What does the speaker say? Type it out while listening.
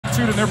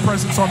in their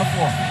presence on the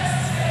floor.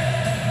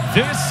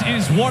 This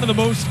is one of the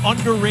most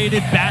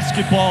underrated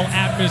basketball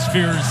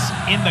atmospheres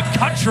in the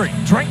country.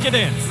 Drink it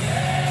in.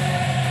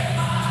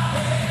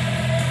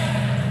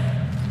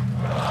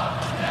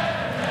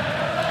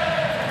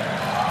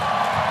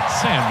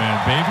 Sandman,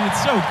 baby.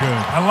 It's so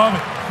good. I love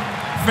it.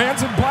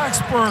 Fans in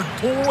Blacksburg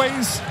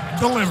always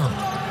deliver.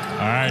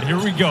 All right,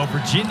 here we go.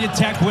 Virginia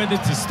Tech with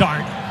it to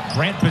start.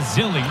 Grant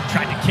Basile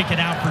tried to kick it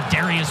out for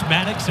Darius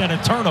Maddox and a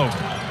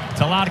turnover.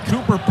 Talon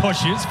Cooper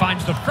pushes,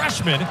 finds the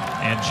freshman,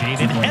 and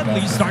Jaden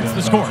Henley starts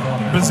the score.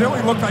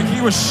 Basile looked like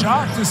he was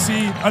shocked to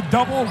see a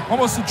double,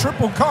 almost a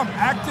triple come.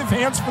 Active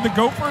hands for the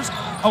Gophers,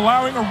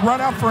 allowing a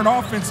run out for an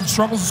offense that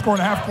struggles to score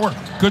in a half court.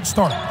 Good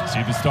start.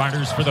 See the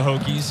starters for the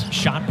Hokies.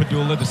 Sean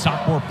Pedulla, the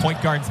sophomore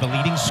point guard, is the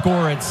leading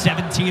scorer at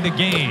 17 a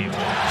game.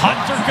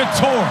 Hunter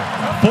Couture,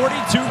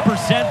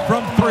 42%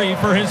 from 3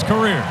 for his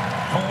career.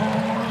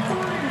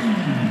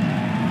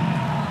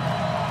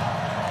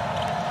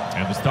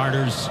 And the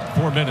starters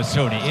for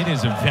Minnesota. It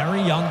is a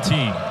very young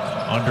team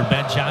under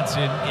Ben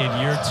Johnson in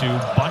year 2.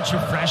 Bunch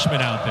of freshmen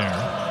out there.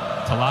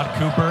 Talon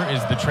Cooper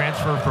is the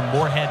transfer from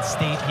Morehead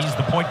State. He's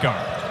the point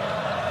guard.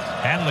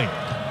 Henley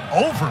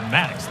over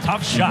Maddox.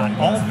 Tough shot.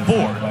 All 4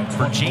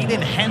 for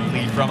Jaden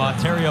Henley from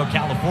Ontario,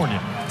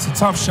 California. It's a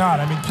tough shot.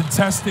 I mean,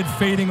 contested,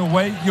 fading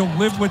away. You'll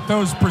live with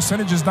those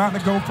percentages, not in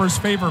the Gophers'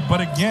 favor.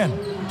 But again,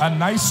 a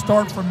nice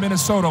start from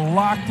Minnesota,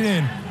 locked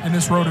in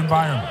this road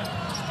environment.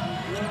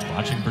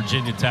 Watching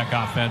Virginia Tech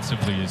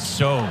offensively is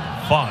so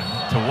fun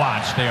to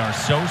watch. They are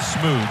so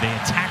smooth. They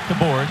attack the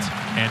boards,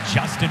 and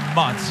Justin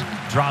Mutts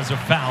draws a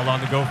foul on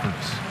the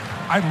Gophers.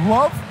 I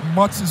love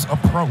Mutts'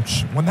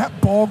 approach. When that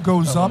ball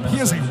goes up,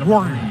 he is a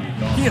warrior.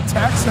 He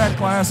attacks that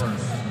glass.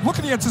 Look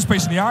at the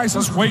anticipation. The eyes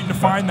just waiting to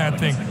find that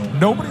thing.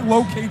 Nobody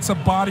locates a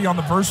body on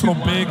the versatile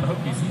big.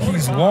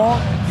 He's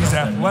long, he's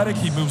athletic,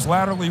 he moves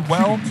laterally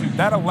well.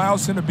 That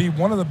allows him to be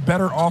one of the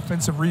better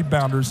offensive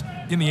rebounders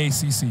in the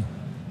ACC.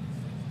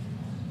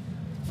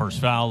 First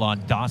foul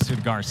on Dawson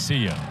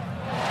Garcia.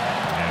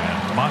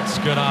 And Mutts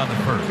good on the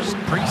first.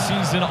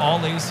 Preseason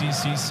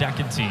All-ACC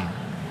second team.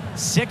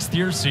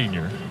 6th-year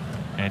senior.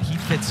 And he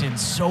fits in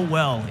so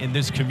well in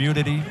this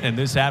community and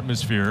this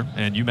atmosphere.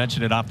 And you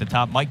mentioned it off the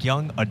top. Mike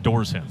Young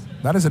adores him.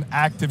 That is an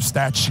active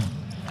stat sheet.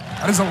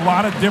 That is a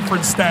lot of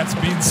different stats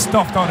being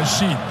stuffed on a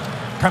sheet.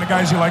 Kind of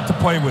guys you like to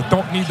play with.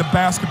 Don't need the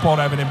basketball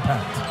to have an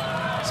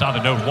impact. Saw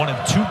the note. 1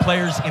 of 2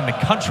 players in the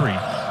country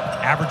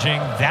averaging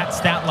that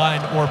stat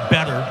line or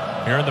better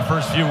here in the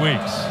first few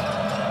weeks.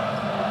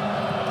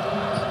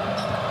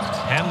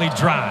 Henley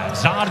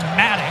drives on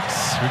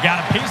Maddox, who got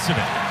a piece of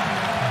it.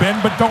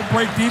 Bend but don't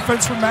break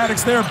defense from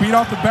Maddox there. Beat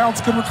off the bounce,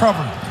 good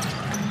recovery.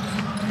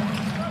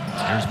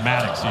 Here's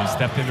Maddox. He has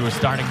stepped into a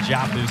starting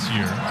job this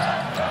year.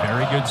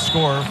 Very good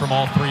scorer from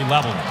all 3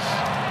 levels.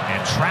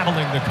 And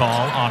traveling the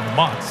call on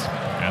Mutts.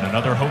 And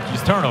another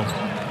Hokies turnover.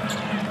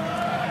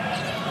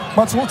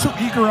 Mutts a little too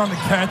eager on the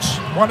catch.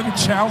 Wanted to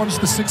challenge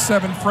the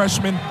 6'7"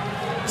 freshman.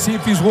 See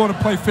if he's willing to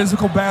play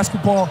physical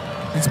basketball.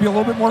 Needs to be a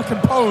little bit more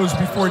composed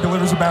before he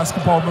delivers a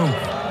basketball move.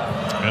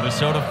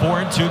 Minnesota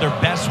 4-2, their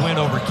best win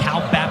over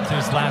Cal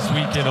Baptist last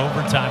week in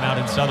overtime out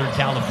in Southern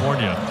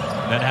California.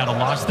 Then had a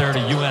loss there to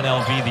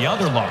UNLV, the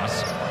other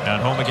loss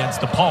at home against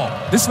DePaul.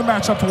 This is the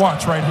matchup to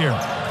watch right here.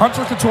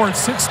 Hunter Couture at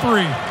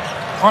 6'3",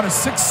 on a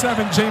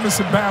 6'7"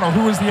 Jamison Battle,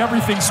 who is the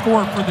everything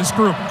scorer for this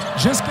group.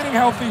 Just getting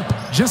healthy,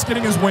 just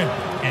getting his win.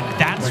 And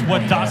that's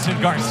what Dawson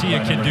Garcia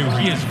can do.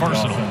 He is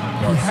versatile.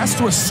 He has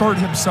to assert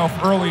himself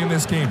early in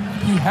this game.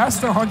 He has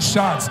to hunt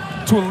shots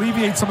to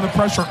alleviate some of the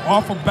pressure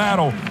off of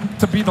Battle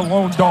to be the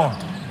lone dog.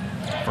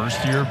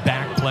 First year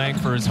back playing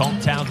for his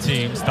hometown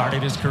team.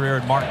 Started his career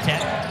at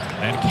Marquette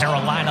and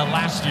Carolina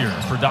last year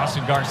for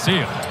Dawson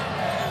Garcia.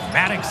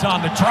 Maddox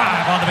on the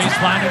drive on the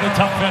baseline and a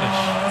tough finish.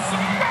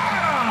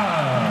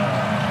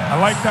 I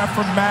like that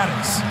from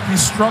Maddox. He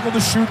struggled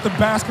to shoot the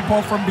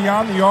basketball from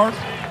beyond the arc.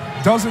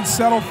 Doesn't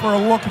settle for a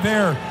look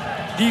there.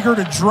 Eager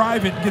to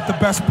drive it and get the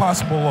best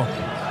possible look.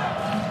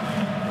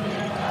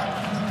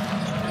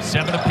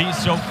 7 apiece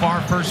so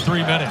far, first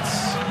 3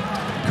 minutes.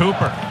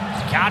 Cooper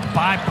got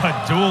by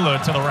Pedulla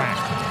to the rack.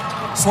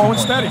 Slow and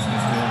steady. And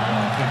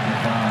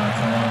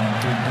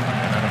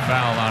then a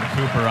foul on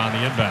Cooper on the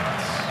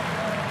inbounds.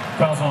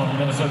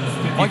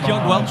 Mike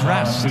Young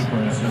well-dressed.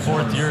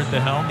 4th year at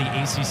the helm, the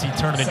ACC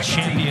tournament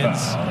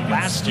champions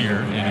last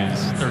year in his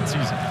 3rd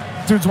season.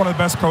 Dude's one of the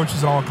best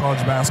coaches in all of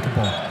college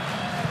basketball.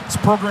 His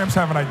programs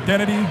have an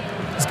identity.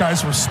 These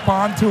guys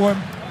respond to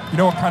him. You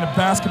know what kind of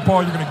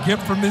basketball you're going to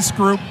get from this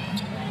group.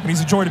 And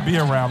he's a joy to be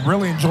around.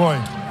 Really enjoy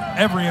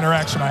every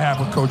interaction I have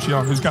with Coach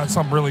Young, who's got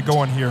something really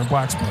going here in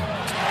Blacksburg.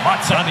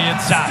 Mutts on the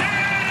inside.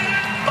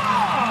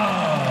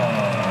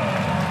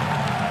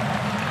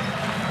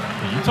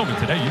 You told me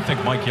today you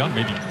think Mike Young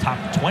may be top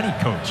 20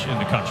 coach in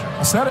the country.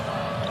 I said it.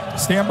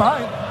 Stand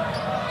by it.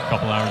 A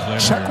couple hours later.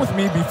 Check with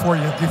me before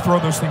you throw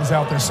those things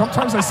out there.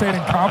 Sometimes I say it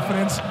in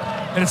confidence,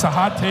 and it's a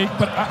hot take,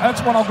 but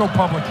that's one I'll go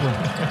public with.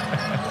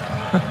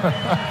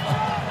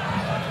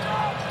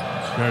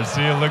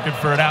 Garcia looking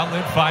for an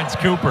outlet, finds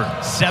Cooper.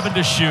 7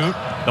 to shoot.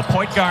 The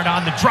point guard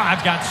on the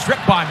drive got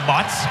stripped by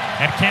Mutts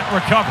and can't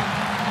recover.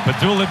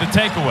 Pedulla the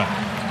takeaway.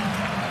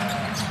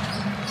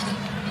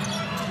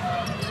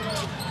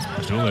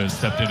 Pedulla has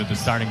stepped into the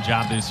starting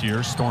job this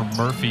year. Storm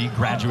Murphy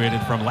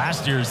graduated from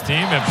last year's team,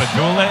 and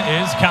Pedulla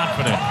is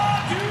confident.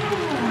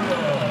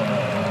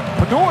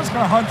 Pedulla's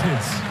going to hunt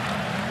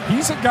his.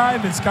 He's a guy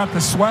that's got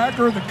the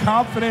swagger, the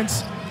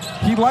confidence.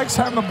 He likes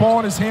having the ball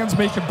in his hands,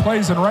 making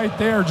plays, and right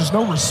there, just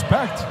no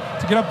respect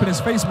to get up in his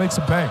face, makes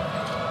him pay.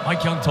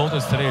 Mike Young told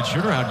us today at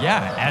Shootaround,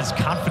 yeah, as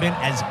confident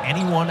as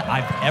anyone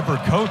I've ever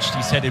coached.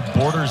 He said it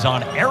borders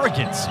on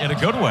arrogance in a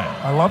good way.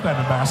 I love that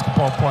in a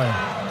basketball player.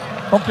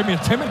 Don't give me a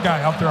timid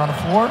guy out there on the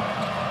floor.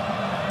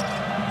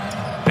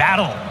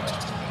 Battle.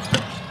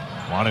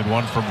 Wanted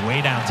one from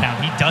way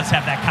downtown. He does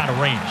have that kind of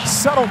range.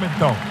 Settlement,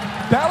 though.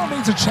 Battle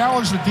needs to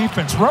challenge the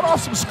defense. Run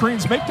off some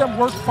screens, make them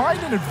work, find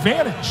an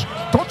advantage.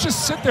 Don't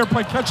just sit there,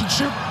 play catch and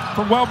shoot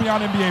from well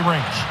beyond NBA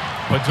range.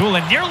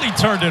 Pedulla nearly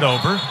turned it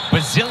over.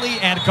 Basile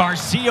and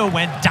Garcia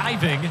went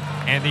diving,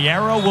 and the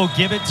arrow will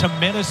give it to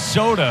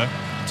Minnesota,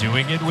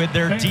 doing it with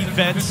their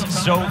defense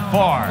so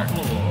far.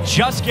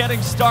 Just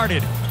getting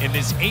started in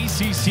this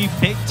ACC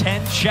Big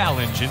Ten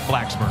Challenge in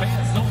Blacksburg.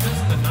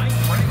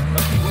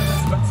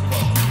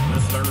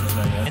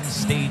 Penn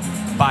State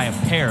by a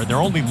pair. Their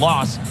only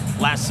loss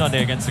last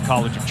Sunday against the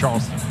College of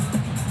Charleston.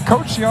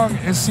 Coach Young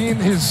has seen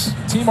his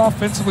team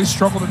offensively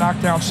struggle to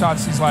knock down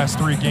shots these last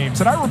 3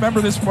 games. And I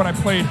remember this when I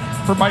played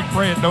for Mike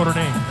Bray at Notre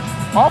Dame.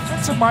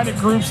 Offensive-minded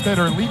groups that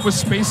are elite with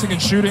spacing and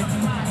shooting,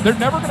 they're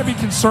never going to be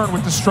concerned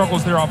with the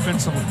struggles there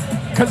offensively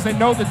because they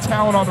know the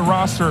talent on the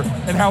roster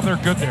and how they're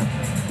good there.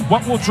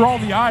 What will draw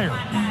the ire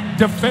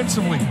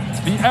defensively,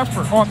 the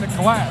effort on the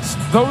glass,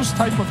 those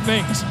type of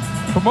things.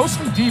 But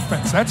mostly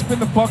defense. That's been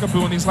the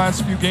bugaboo in these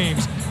last few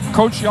games.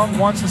 Coach Young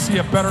wants to see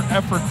a better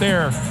effort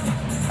there.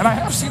 And I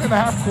have seen in the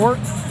half court,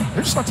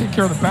 they're just not taking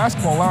care of the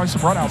basketball, allowing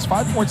some runouts.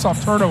 5 points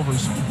off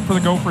turnovers for the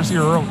Gophers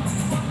here early.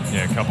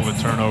 Yeah, a couple of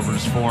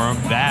turnovers for them.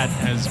 That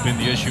has been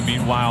the issue,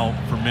 meanwhile,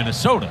 for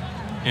Minnesota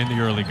in the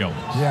early goals.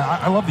 Yeah,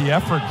 I love the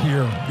effort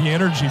here, the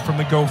energy from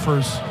the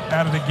Gophers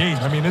out of the gate.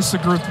 I mean, this is a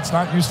group that's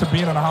not used to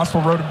being in a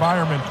hostile road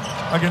environment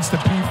against the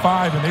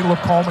P5, and they look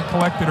calm and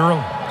collected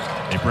early.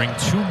 They bring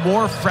 2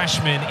 more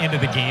freshmen into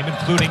the game,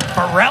 including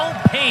Pharrell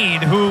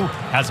Payne, who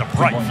has a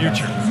bright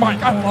future.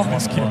 Mike, I love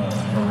this kid.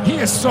 He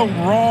is so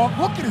raw.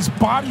 Look at his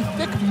body,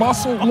 thick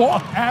muscle,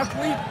 long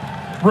athlete.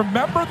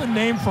 Remember the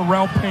name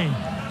Pharrell Payne.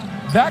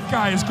 That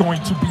guy is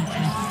going to be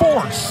a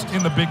force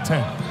in the Big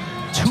Ten.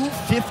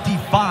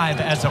 255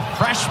 as a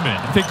freshman.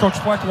 I think Coach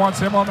Fleck wants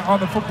him on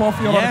the football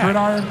field on the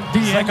gridiron.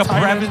 He's like a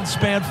Brevin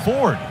Span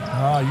forward.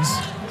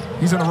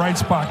 He's in the right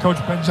spot. Coach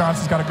Ben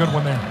Johnson's got a good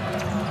one there.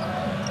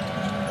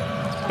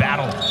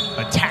 Battle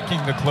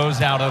attacking the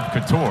closeout of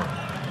Couture.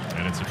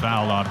 And it's a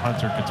foul on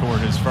Hunter Couture,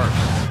 his first.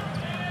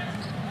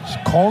 She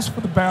calls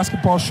for the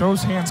basketball,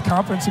 shows hands,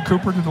 confidence in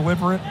Cooper to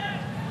deliver it,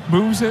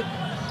 moves it.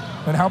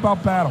 And how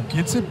about Battle?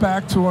 Gets it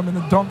back to him in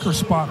the dunker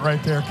spot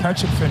right there.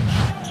 Catch and finish.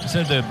 He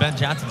said to Ben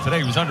Johnson today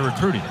he was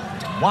under-recruited.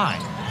 Why?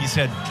 He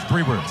said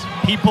 3 words.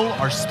 People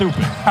are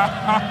stupid.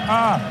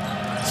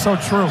 So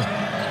true.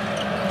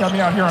 Got me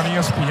out here on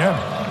ESPN.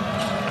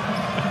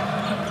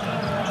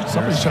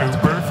 Somebody should have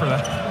bird for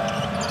that.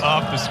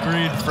 Off the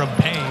screen from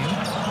Payne.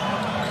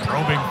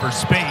 Probing for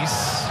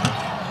space.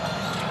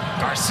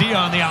 Garcia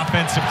on the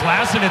offensive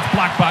glass, and it's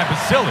blocked by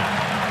Basile.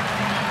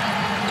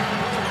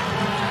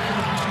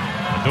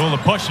 Pedulla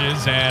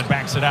pushes and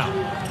backs it out.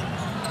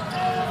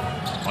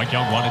 Mike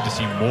Young wanted to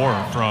see more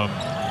from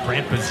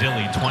Grant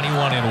Basile,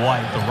 21 in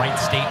white, the Wright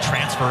State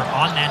transfer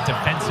on that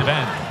defensive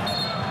end.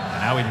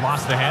 And now he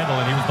lost the handle,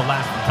 and he was the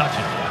last to touch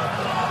it.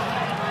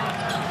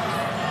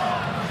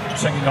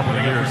 Second couple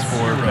of years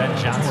for Ben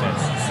Johnson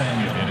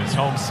in his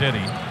home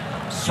city.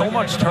 So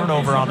much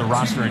turnover on the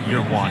roster in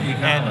year 1,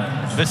 and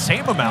the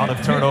same amount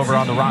of turnover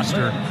on the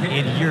roster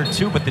in year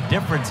 2, but the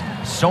difference,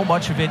 so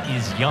much of it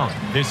is young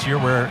this year,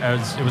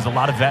 whereas it was a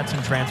lot of vets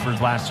and transfers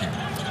last year.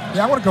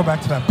 Yeah, I want to go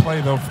back to that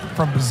play, though,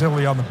 from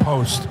Basile on the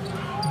post.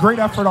 Great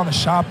effort on the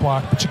shot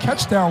block, but you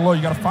catch down low.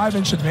 You got a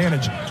 5-inch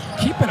advantage.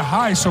 Keep it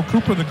high so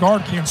Cooper, the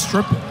guard, can't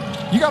strip it.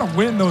 You got to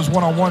win those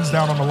one-on-ones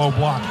down on the low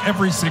block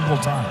every single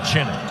time.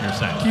 Chin it, you're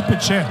saying. Keep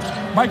it chin.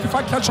 Mike, if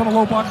I catch on a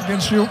low block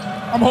against you,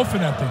 I'm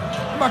hoofing that thing.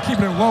 I'm not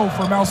keeping it low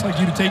for a mouse like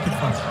you to take it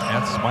from.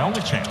 That's my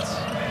only chance.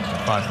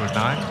 5'9".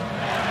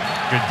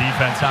 Good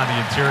defense on the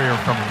interior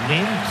from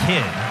Lynn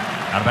Kidd.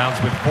 Out of bounds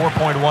with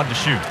 4.1 to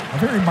shoot. A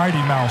very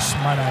mighty mouse,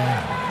 might I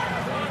add.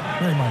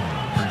 Very mighty.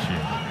 Appreciate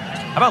it.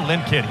 How about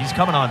Lynn Kidd? He's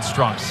coming on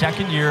strong.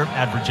 2nd year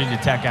at Virginia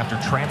Tech after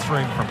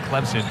transferring from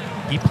Clemson.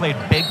 He played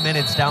big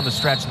minutes down the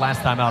stretch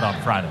last time out on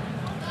Friday.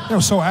 They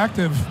were so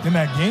active in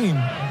that game,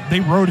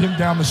 they rode him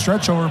down the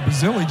stretch over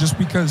Basile just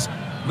because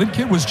Lynn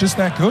Kidd was just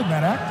that good and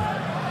that active.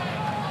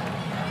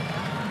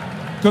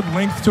 Good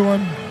length to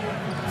him.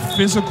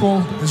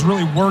 Physical. Has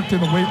really worked in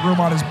the weight room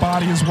on his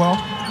body as well.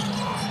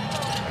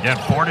 Again,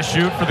 4 to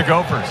shoot for the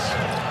Gophers.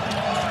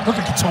 Look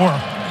at Couture.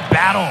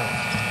 Battle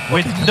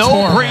with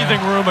no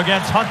breathing room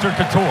against Hunter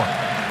Couture.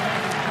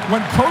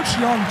 when Coach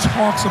Young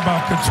talks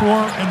about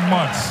Couture and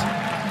Mutts,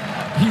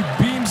 he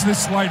beams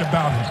this light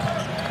about him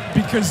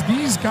because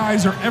these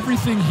guys are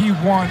everything he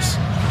wants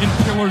in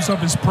pillars of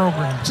his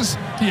program. Just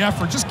the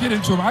effort. Just get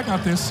into him. I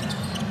got this.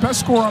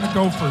 Best score on the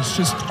Gophers.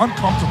 Just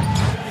uncomfortable.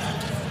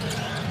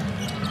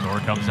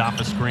 Couture comes off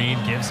the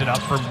screen, gives it up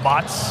for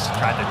Mutts.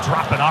 Tried to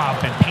drop it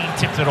off, and Payne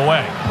tips it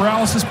away.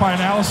 Paralysis by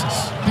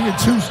analysis. Being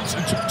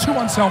too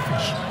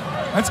unselfish.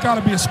 That's got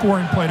to be a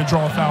scoring play to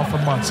draw a foul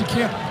from Mutts. You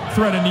can't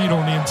thread a needle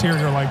in the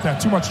interior like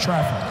that. Too much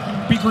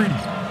traffic. Be greedy.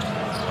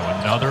 So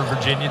another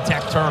Virginia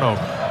Tech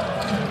turnover.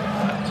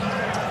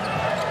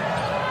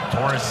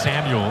 Torres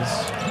Samuels,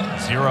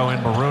 0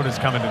 in maroon, has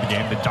come into the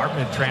game. The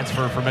Dartmouth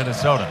transfer from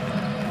Minnesota.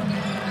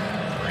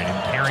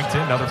 Braden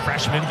Carrington, another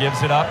freshman,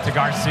 gives it up to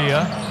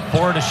Garcia.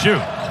 4 to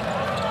shoot.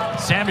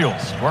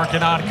 Samuels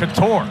working on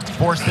Couture.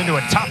 Forced into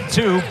a top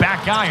 2,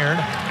 back iron,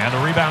 and the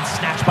rebound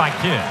snatched by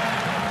Kidd.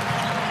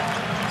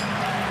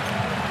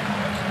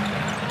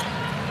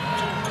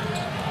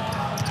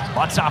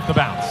 Mutts off the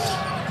bounce.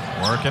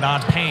 Working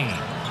on Payne.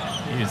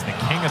 He is the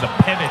king of the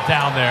pivot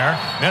down there.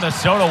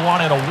 Minnesota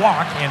wanted a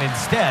walk, and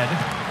instead,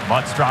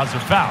 Mutts draws a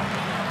foul.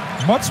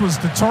 Mutts was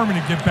determined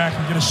to get back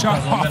and get a shot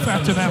off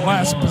after that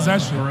last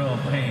possession.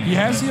 He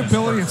has the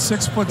ability at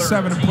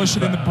 6'7" to push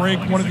it in the break,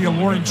 one of the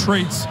alluring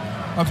traits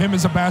of him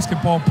as a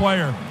basketball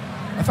player.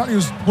 I thought he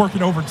was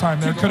working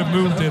overtime there, could have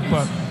moved it,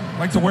 but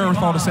like the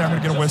wherewithal to say, I'm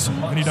going to get a whistle,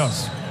 and he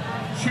does.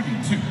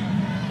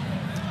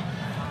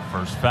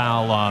 First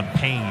foul on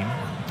Payne,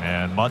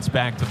 and Mutts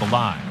back to the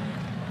line.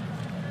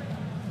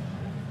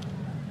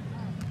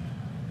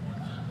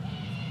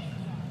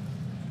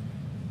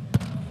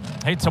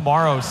 Hey,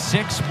 tomorrow,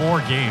 6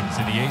 more games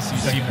in the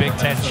ACC Big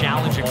Ten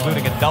Challenge,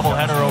 including a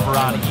doubleheader over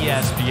on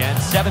ESPN.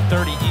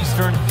 7:30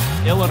 Eastern,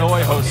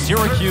 Illinois hosts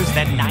Syracuse,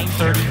 then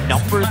 9:30,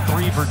 number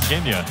 3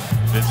 Virginia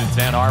visits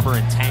Ann Arbor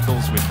and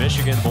tangles with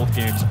Michigan. Both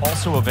games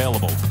also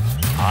available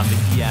on the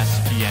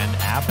ESPN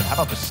app. And how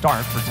about the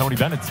start for Tony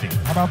Bennett's team?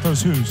 How about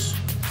those Who's?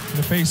 In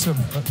the face of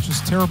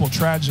just terrible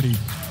tragedy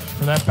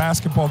for that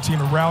basketball team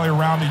to rally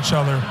around each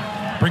other,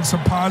 bring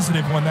some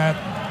positive when that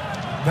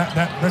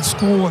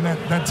school and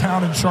that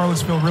town in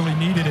Charlottesville really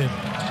needed it.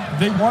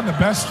 They won the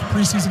best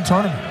preseason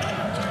tournament.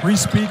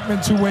 Reese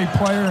Beekman, two-way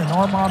player, and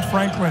Armand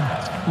Franklin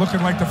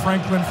looking like the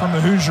Franklin from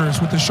the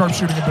Hoosiers with the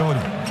sharpshooting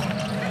ability.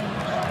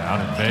 Out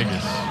in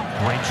Vegas,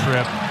 great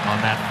trip on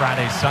that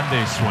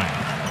Friday-Sunday swing.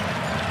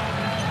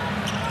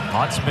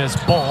 Mutts missed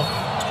both,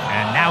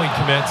 and now he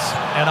commits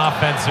an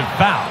offensive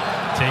foul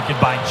taken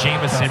by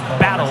Jamison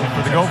Battle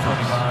for the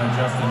Gophers.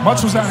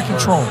 Mutts was out of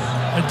control.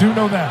 I do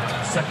know that.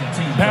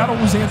 Battle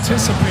was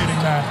anticipating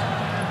that.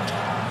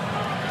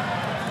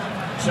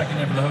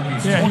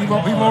 Yeah,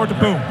 he lowered the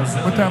boot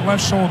with that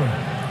left shoulder.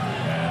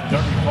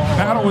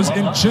 Battle was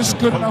in just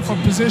good enough a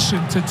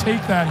position to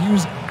take that. He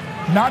was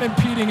not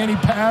impeding any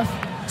path.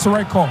 It's the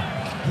right call.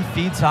 He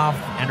feeds off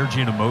energy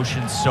and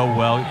emotion so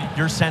well.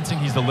 You're sensing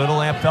he's a little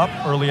amped up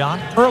early on?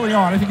 Early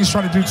on, I think he's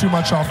trying to do too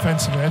much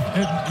offensively.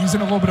 He's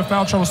in a little bit of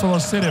foul trouble, so they'll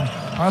sit him.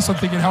 I also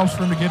think it helps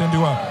for him to get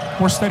into a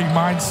more steady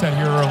mindset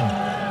here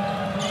early.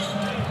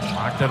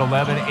 Locked at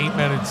 11, 8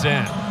 minutes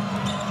in.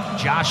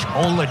 Josh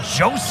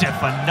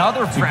Ola-Joseph,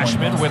 another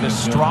freshman with a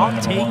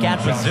strong take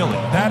at Basile.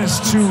 That is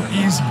too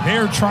easy. They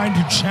are trying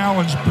to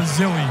challenge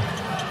Basile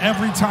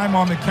every time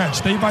on the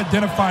catch. They've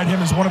identified him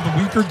as one of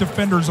the weaker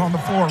defenders on the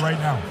floor right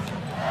now.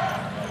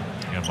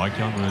 Yeah, Mike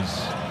Young was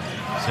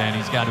saying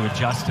he's got to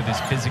adjust to this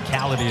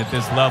physicality at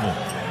this level.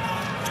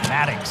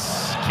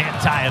 Maddox can't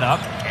tie it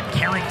up, and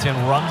Carrington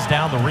runs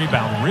down the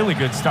rebound. Really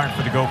good start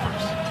for the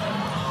Gophers.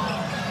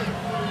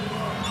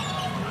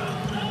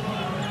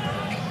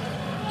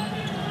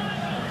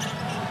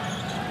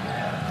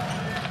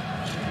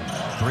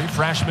 Three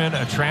freshmen,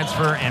 a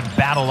transfer, and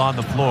Battle on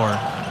the floor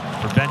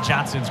for Ben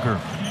Johnson's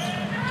group.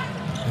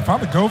 If I'm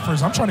the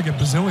Gophers, I'm trying to get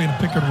Basile in a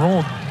pick and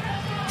roll,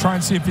 try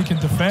and see if he can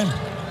defend.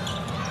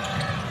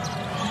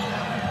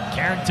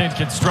 Carrington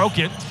can stroke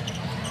it.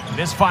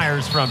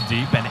 Misfires from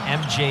deep, and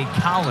MJ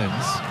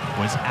Collins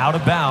was out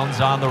of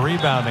bounds on the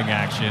rebounding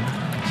action.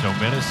 So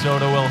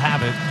Minnesota will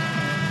have it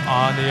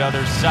on the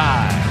other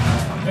side.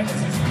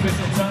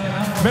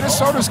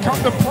 Minnesota's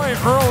come to play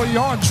early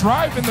on,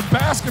 driving the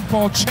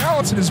basketball.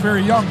 Challenton is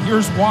very young.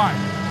 Here's why.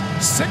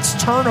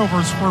 6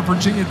 turnovers for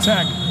Virginia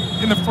Tech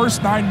in the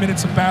first 9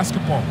 minutes of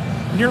basketball.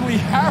 Nearly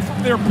half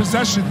of their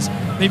possessions,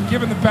 they've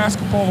given the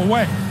basketball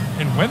away.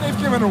 And when they've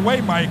given it away,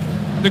 Mike,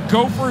 the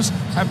Gophers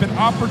have been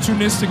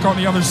opportunistic on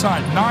the other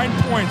side. 9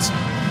 points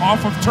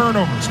off of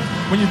turnovers.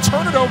 When you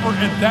turn it over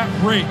at that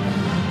rate,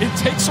 it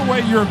takes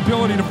away your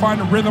ability to find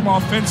a rhythm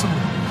offensively.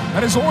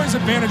 That has always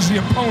advantaged the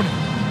opponent.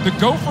 The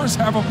Gophers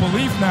have a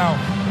belief now,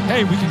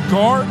 hey, we can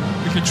guard,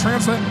 we can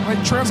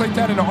translate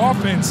that into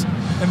offense,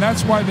 and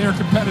that's why they're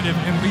competitive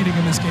and leading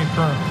in this game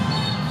currently.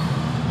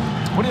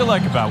 What do you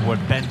like about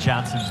what Ben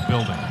Johnson's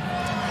building?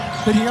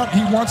 That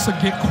he wants to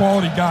get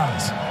quality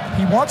guys.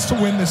 He wants to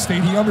win this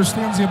state. He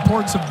understands the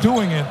importance of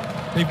doing it.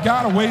 They've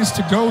got a ways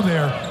to go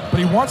there, but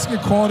he wants to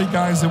get quality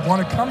guys that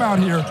want to come out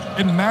here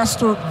and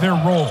master their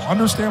role,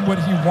 understand what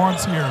he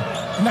wants here,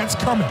 and that's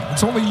coming.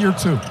 It's only year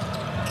 2.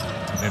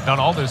 They've done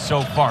all this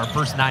so far,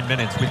 first 9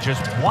 minutes, with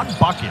just 1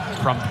 bucket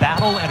from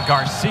Basile and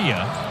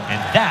Garcia, and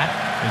that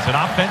is an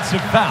offensive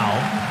foul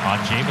on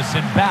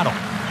Jamison Battle.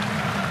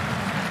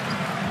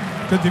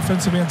 Good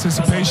defensive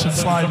anticipation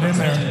sliding in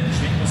there.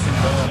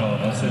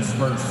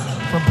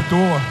 From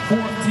Pedulla.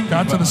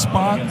 Got to the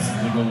spot.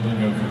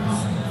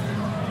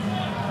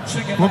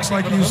 Looks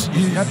like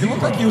he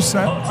looked like he was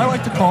set. I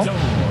like the call.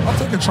 I'll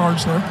take a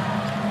charge there.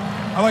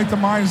 I like the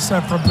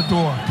mindset from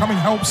Pedulla. Coming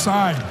help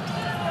side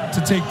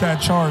to take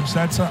that charge.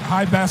 That's a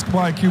high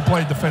basketball IQ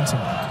play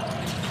defensively.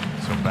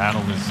 So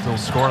Battle is still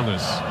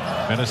scoreless.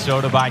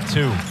 Minnesota by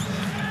 2.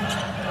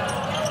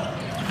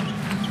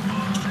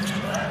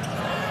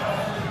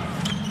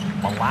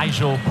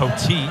 Elijah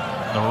Poteet,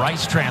 the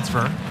Rice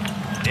transfer.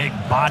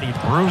 Big-bodied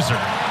bruiser.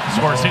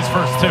 Scores his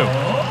first 2.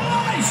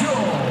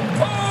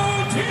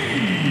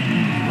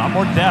 A lot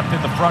more depth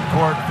in the front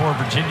court for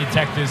Virginia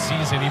Tech this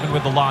season, even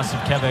with the loss of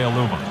Keve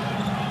Aluma.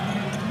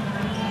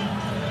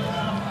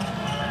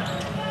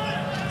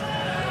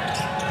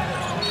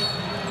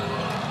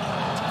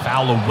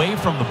 Foul away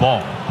from the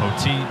ball.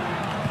 Poteet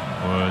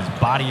was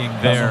bodying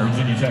there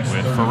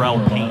with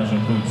Pharrell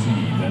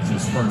Payne. That's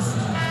his first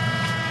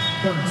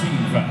 13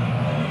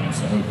 foul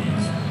against the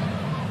Hokies.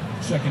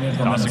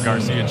 Dawson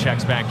Garcia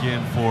checks back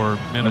in for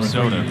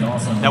Minnesota.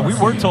 Now, we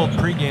were told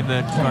pregame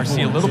that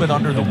Garcia a little bit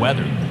under the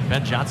weather.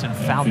 Ben Johnson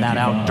found that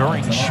out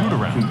during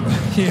shoot-around.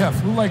 Yeah,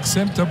 flu-like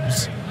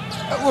symptoms.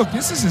 Look,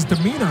 this is his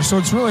demeanor, so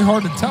it's really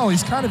hard to tell.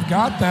 He's kind of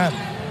got that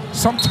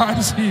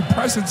sometimes he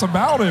presence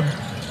about him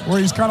where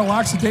he's kind of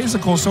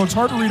lackadaisical, so it's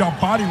hard to read off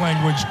body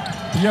language.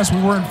 But yes,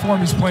 we were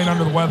informed he's playing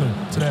under the weather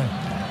today.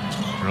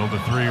 Drilled a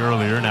 3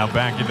 earlier, now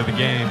back into the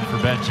game for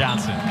Ben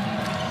Johnson.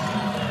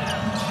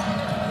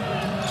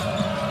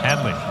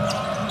 Henley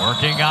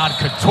working on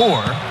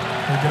Couture.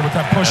 They get it with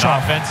that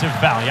push-off. Offensive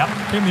foul, yep.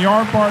 Came the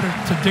arm bar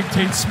to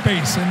dictate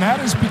space, and that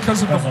is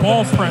because of the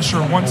ball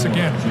pressure once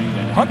again.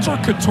 Hunter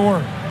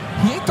Couture,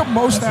 he ain't the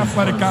most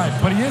athletic guy,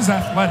 but he is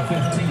athletic.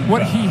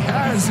 What he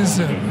has is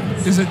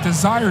a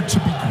desire to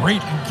be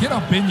great and get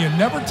up in you,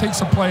 never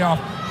takes a play off.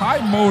 High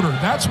motor,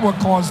 that's what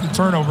caused the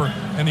turnover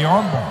and the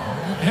arm bar.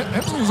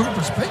 Henley was looking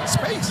for space.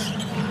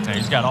 Yeah,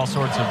 he's got all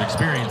sorts of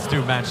experience,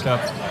 too, matched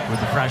up with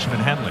the freshman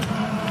Henley.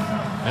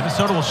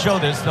 Minnesota will show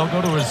this. They'll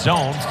go to a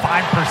zone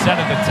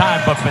 5% of the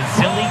time, but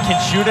Basile can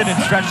shoot it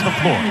and stretch the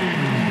floor.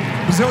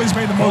 Basile's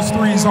made the most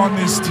threes on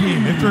this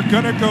team. If you're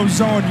going to go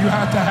zone, you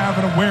have to have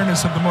an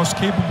awareness of the most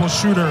capable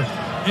shooter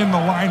in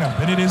the lineup,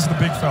 and it is the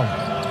big fella.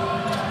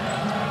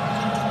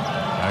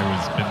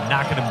 He's been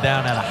knocking him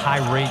down at a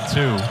high rate,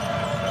 too,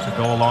 to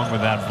go along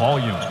with that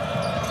volume.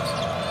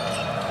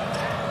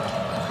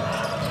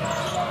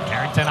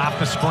 Carrington off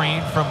the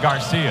screen from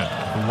Garcia,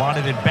 who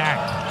wanted it back.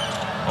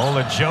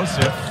 Ola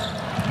Joseph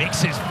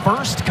makes his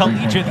first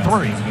collegiate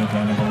 3.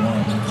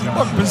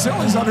 Look,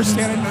 Basile's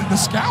understanding the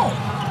scout.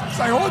 It's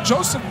like Ola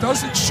Joseph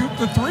doesn't shoot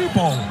the 3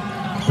 ball,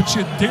 but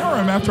you dare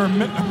him after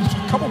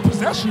a couple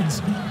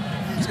possessions.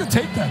 He's going to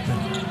take that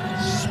thing.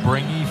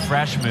 Springy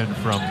freshman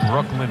from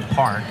Brooklyn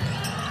Park,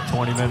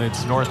 20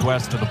 minutes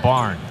northwest of the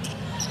barn.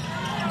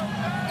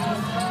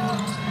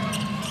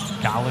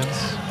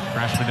 Collins,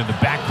 freshman in the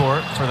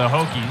backcourt for the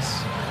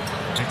Hokies.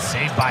 Good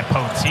save by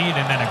Poteet,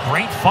 and then a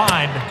great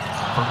find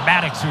for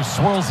Maddox, who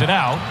swirls it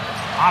out.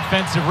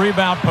 Offensive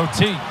rebound,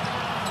 Poteet.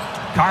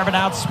 Carving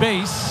out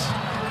space.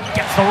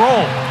 Gets the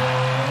roll.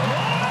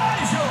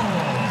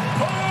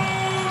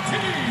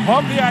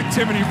 Love the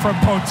activity from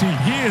Poteet.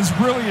 He has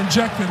really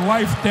injected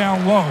life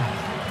down low.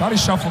 Thought he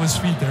shuffled his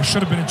feet there.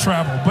 Should have been in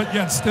travel, but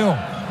yet still.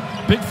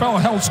 Big fella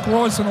held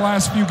scoreless in the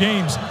last few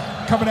games.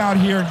 Coming out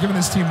here and giving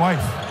his team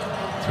life.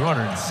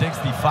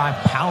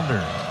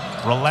 265-pounder.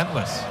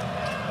 Relentless.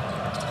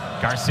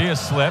 Garcia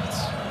slipped.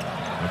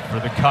 Look for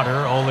the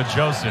cutter, Ola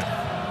Joseph.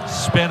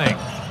 Spinning.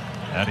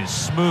 That is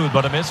smooth,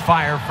 but a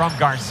misfire from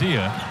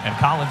Garcia, and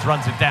Collins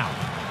runs it down.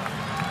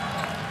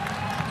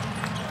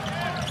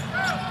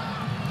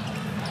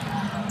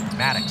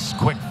 Maddox,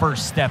 quick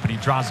first step, and he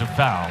draws a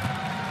foul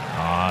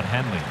on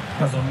Henley.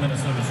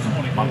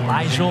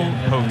 Elijah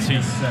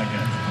Poteet.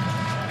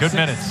 Good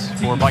minutes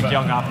for Mike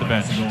Young off the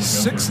bench.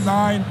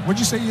 6'9", what'd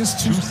you say he is?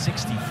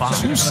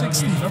 265.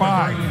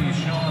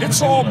 265.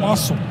 It's all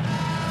muscle.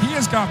 He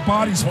has got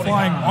bodies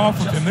flying off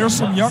of him. There's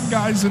some young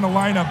guys in the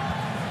lineup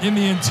in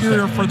the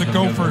interior for the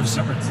Gophers.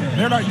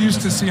 They're not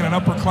used to seeing an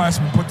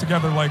upperclassman put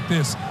together like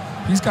this.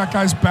 He's got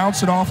guys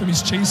bouncing off him.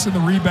 He's chasing the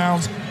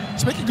rebounds.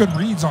 He's making good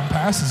reads on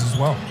passes as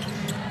well.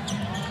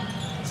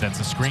 Sets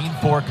a screen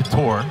for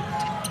Couture.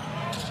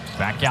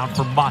 Back out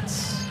for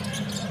Mutts.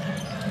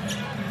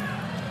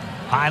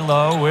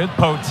 High-low with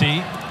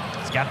Poteet.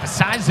 He's got the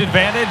size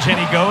advantage, and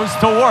he goes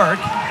to work,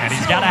 and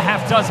he's got a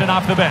half dozen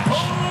off the bench.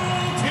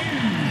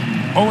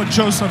 Ola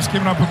Joseph's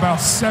giving up about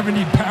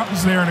 70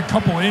 pounds there in a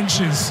couple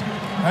inches.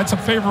 That's a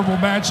favorable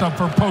matchup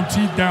for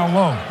Poteet down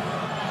low.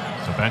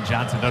 So Ben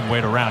Johnson doesn't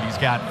wait around. He's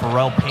got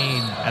Pharrell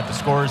Payne at the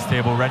scorer's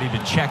table ready to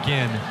check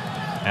in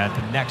at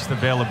the next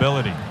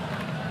availability.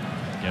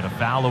 Get a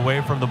foul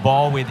away from the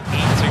ball with 8 to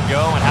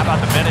go. And how about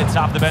the minutes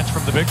off the bench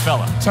from the big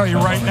fella? I'll tell you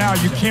right now,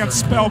 you can't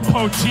spell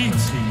poteet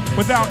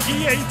without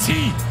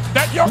EAT.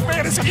 That young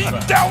man is eating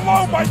down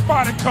low, Mike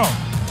Monaco.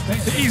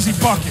 The easy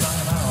bucket.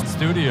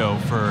 Studio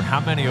for how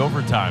many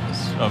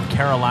overtimes of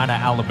Carolina,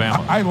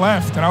 Alabama? I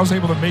left, and I was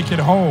able to make it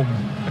home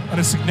on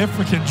a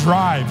significant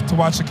drive to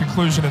watch the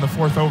conclusion in the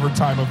 4th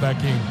overtime of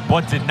that game.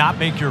 But did not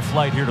make your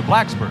flight here to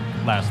Blacksburg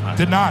last night.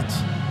 Did not.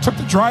 Took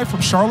the drive from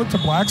Charlotte to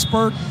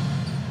Blacksburg,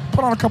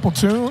 put on a couple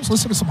tunes,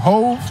 listened to some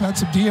Hove, had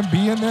some DMB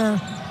in there,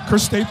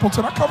 Chris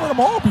Stapleton. I covered them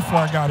all before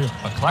I got here.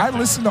 I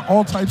listened to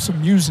all types of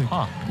music.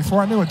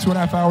 Before I knew it,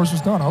 2.5 hours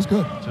was done. I was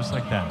good. Just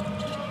like that.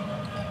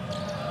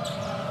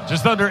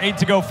 Just under 8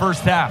 to go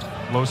first half.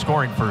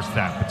 Low-scoring first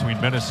half between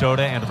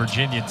Minnesota and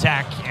Virginia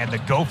Tech, and the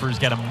Gophers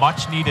get a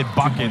much-needed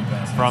bucket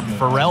from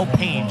Pharrell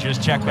Payne.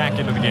 Just checked back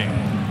into the game.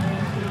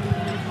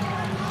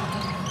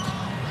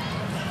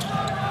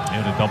 He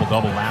had a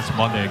double-double last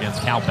Monday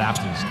against Cal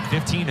Baptist,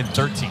 15 and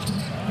 13.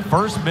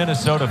 First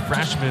Minnesota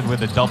freshman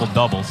with a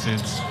double-double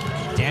since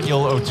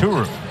Daniel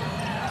Oturu.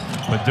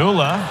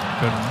 Pedulla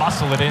could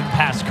muscle it in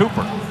past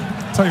Cooper.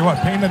 I'll tell you what,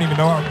 Payne doesn't even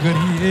know how good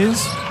he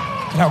is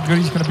and how good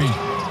he's going to be.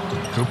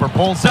 Cooper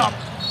pulls up.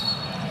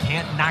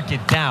 Can't knock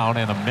it down,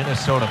 and a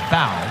Minnesota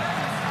foul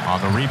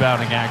on the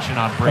rebounding action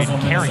on Braden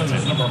Carrington.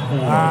 You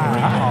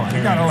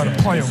got to let him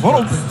play a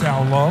little bit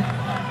down low.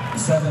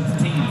 7th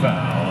team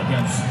foul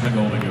against the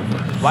Golden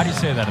Gophers. Why do you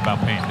say that about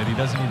Payne, that he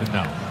doesn't even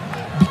know?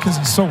 Because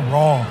he's so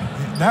raw.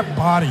 That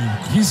body,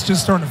 he's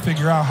just starting to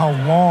figure out how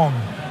long,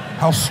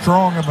 how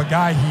strong of a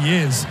guy he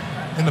is,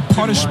 and the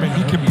punishment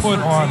he can put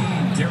on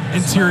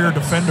interior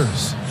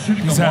defenders.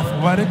 He's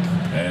athletic.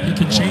 He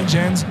can change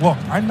ends. Look,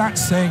 I'm not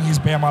saying he's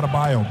Bam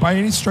Adebayo by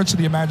any stretch of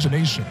the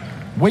imagination.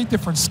 Way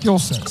different skill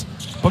sets.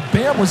 But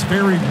Bam was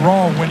very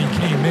raw when he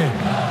came in.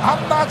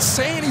 I'm not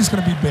saying he's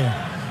going to be Bam,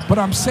 but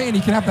I'm saying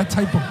he can have that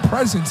type of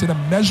presence at a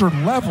measured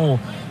level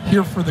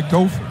here for the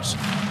Gophers.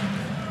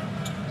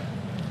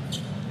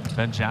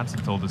 Ben Johnson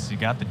told us he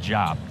got the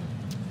job.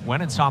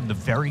 Went and saw him the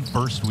very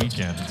first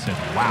weekend and said,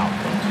 wow.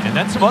 And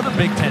then some other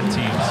Big Ten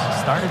teams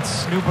started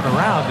snooping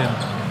around,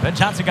 and Ben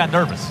Johnson got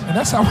nervous. And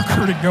that's how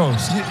recruiting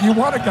goes. You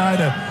want a guy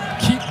to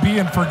keep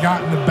being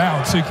forgotten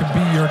about so he can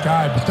be your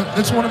guy. But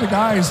that's one of the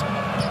guys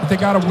that they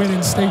got to win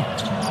in state.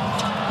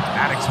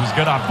 Maddox was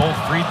good on both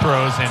free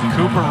throws, and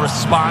Cooper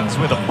responds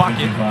with a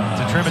bucket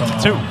to trim it to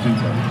 2.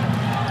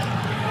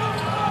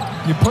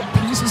 You put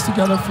pieces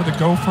together for the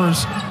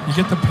Gophers. You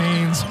get the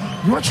Paynes.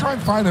 You want to try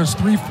and find those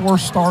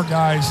 3-4-star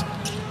guys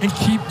and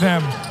keep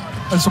them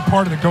as a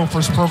part of the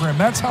Gophers program.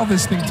 That's how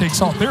this thing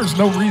takes off. There's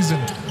no reason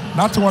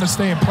not to want to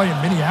stay and play in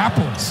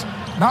Minneapolis,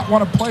 not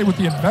want to play with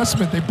the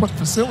investment they put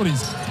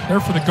facilities there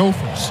for the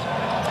Gophers.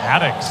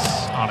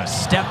 Maddox on a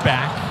step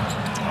back,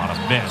 on a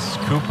miss.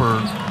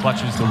 Cooper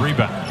clutches the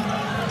rebound.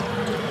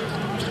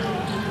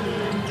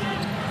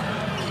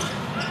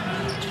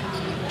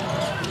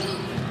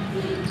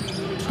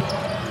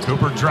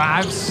 Cooper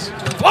drives,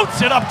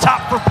 floats it up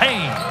top for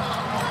Payne.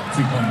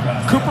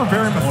 Cooper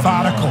very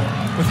methodical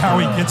with how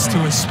he gets to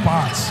his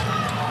spots.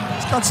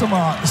 He's got some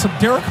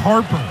Derek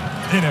Harper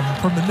in him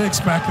from the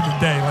Knicks back in the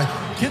day. Like,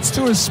 gets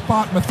to his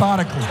spot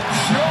methodically.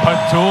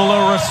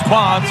 Pedulla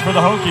responds for the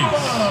Hokies.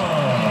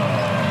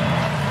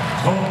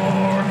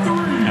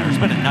 Yeah, there's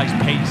been a nice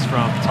pace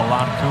from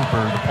Talon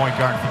Cooper, the point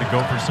guard for the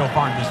Gophers so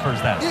far in this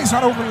first half. Yeah, he's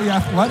not overly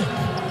athletic,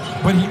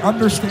 but he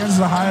understands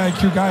the high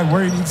IQ guy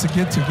where he needs to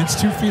get to.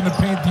 Gets 2 feet in the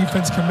paint,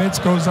 defense commits,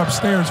 goes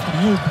upstairs for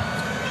the youth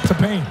to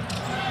Payne.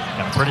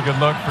 Got a pretty good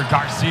look for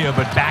Garcia,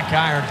 but back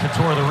iron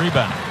Couture the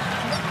rebound.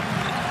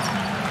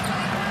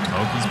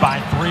 Hokies by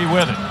 3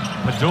 with it.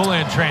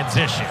 Pedulla in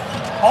transition.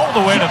 All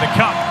the way to the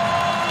cup.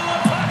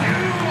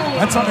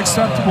 That's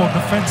unacceptable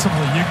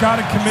defensively. You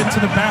got to commit to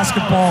the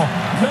basketball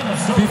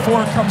before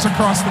it comes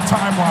across the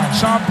timeline.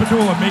 Sean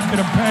Pedulla making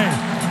him pay.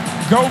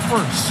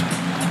 Gophers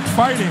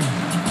fighting,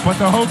 but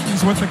the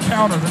Hokies with the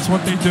counter. That's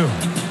what they do.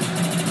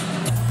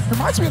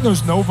 Reminds me of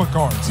those Nova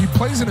guards. He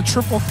plays in a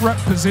triple threat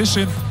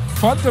position,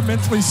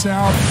 fundamentally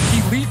sound,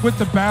 elite with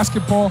the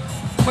basketball,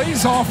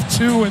 plays off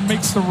 2 and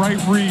makes the right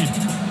read,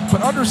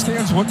 but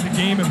understands what the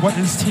game and what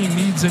his team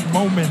needs in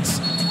moments,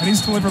 and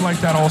he's delivered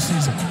like that all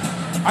season.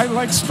 I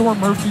liked Storm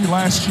Murphy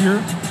last year,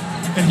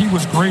 and he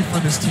was great for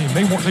this team.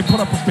 They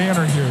put up a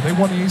banner here. They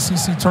won the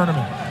ACC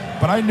tournament.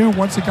 But I knew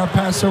once it got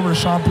passed over to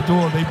Sean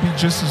Pedulla, they'd be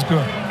just as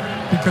good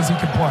because he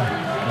can play.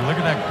 And look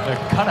at that the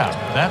cutout.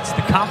 That's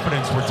the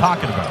confidence we're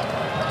talking about.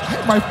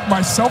 I had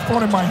my cell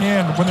phone in my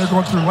hand when they're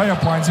going through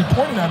layup lines. He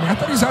pointed at me. I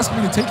thought he was asking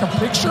me to take a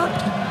picture.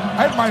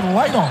 I had my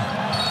light on.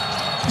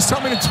 He's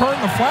telling me to turn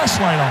the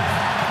flashlight on.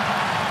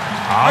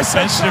 I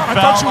said, Sean, I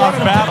thought you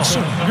wanted a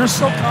picture. You're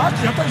so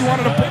cocky. I thought you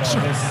wanted a picture.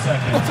 He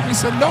looked at me and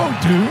said, no,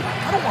 dude,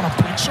 I don't want a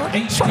picture.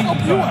 I'm trying to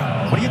help you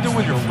out. What are you doing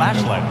with your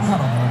flashlight? I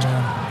don't know,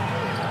 man.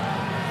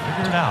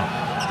 Figure it out.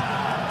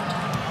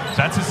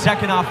 So that's his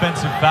second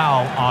offensive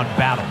foul on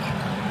Battle.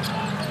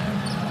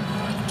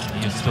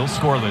 He is still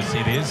scoreless.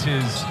 It is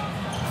his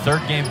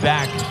 3rd game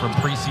back from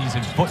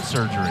preseason foot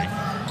surgery.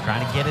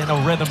 Trying to get in a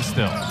rhythm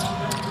still.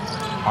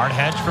 Hard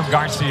hedge from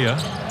Garcia.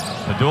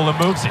 Pedulla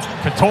moves it.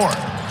 Couture.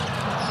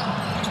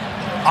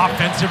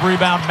 Offensive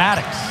rebound,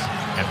 Maddox.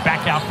 And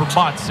back out for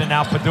Mutts, and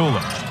now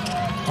Pedulla.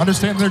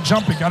 Understand they're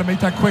jumping. Got to make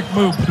that quick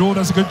move. Pedulla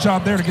does a good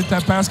job there to get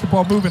that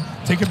basketball moving,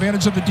 take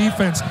advantage of the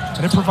defense,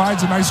 and it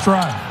provides a nice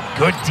drive.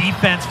 Good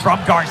defense from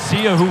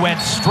Garcia, who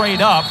went straight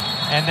up,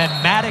 and then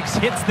Maddox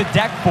hits the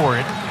deck for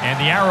it, and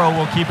the arrow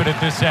will keep it at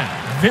this end.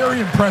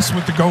 Very impressed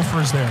with the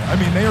Gophers there. I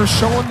mean, they are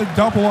showing the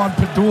double on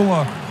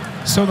Pedulla,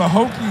 so the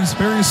Hokies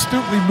very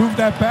astutely move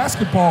that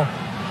basketball,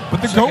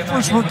 but the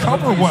Gophers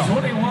recover well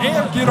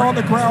and get on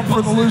the ground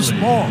for the loose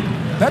ball.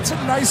 That's a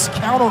nice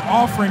counter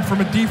offering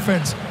from a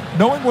defense,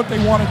 knowing what they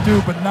want to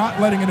do, but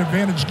not letting an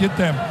advantage get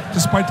them,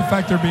 despite the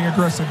fact they're being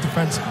aggressive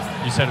defensive.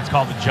 You said it's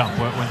called a jump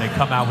when they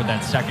come out with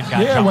that second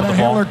guy. Yeah, when a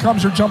handler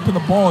comes, you're jumping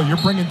the ball. You're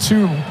bringing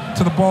two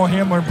to the ball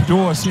handler and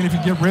Pedulla, seeing if you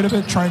get rid of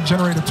it, try and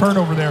generate a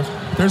turnover there.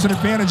 There's an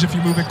advantage if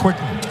you move it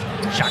quickly.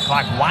 Shot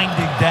clock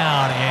winding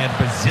down, and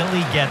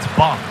Basile gets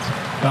bumped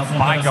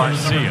by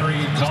Garcia.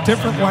 There's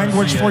different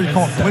language for it. You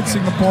call it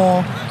blitzing the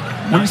ball.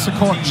 We used to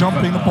call it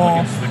jumping the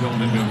ball.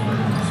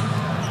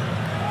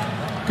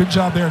 Good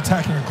job there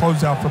attacking a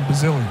closeout from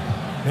Basile.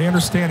 They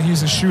understand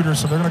he's a shooter,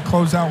 so they're going to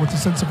close out with a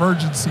sense of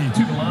urgency,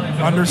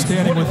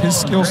 understanding with his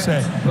skill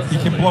set, he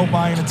can blow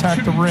by and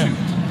attack the rim.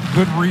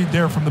 Good read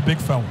there from the big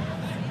fella.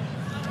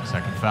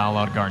 Second foul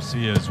on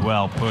Garcia as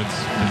well puts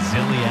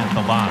Basile at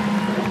the line.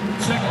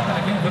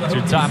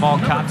 Two-time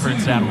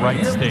All-Conference at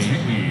Wright State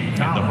in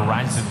the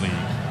Horizon League.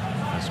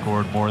 Has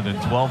scored more than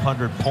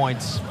 1,200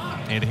 points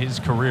in his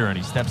career, and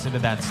he steps into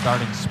that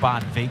starting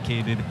spot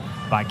vacated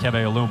by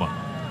Keve Aluma.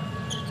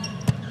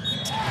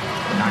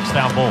 Knocks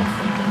down both.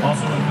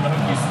 Also in the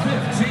Hokies,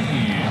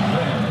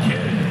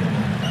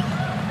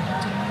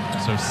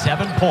 15, So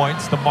 7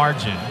 points, the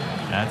margin.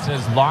 That's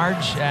as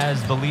large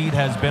as the lead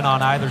has been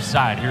on either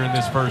side here in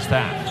this first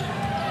half.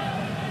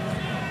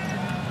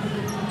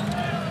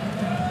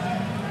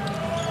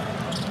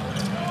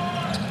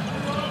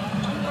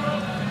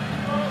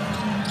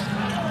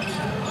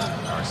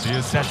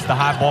 Garcia sets the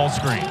high ball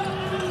screen.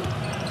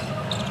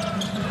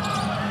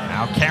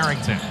 Now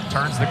Carrington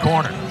turns the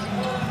corner.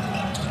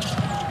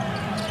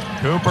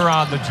 Cooper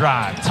on the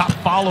drive. Top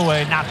follow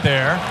away, not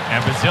there.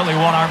 And Basile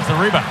one-arms the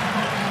rebound.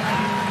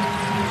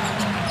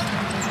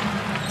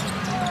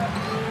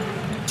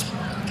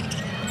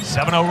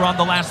 .7-0 run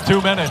the last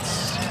 2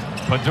 minutes.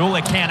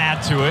 Pedulla can't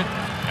add to it.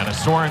 And a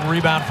soaring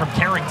rebound from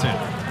Carrington.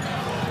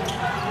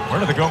 Where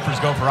do the Gophers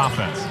go for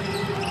offense?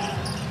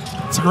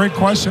 It's a great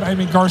question. I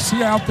mean,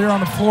 Garcia out there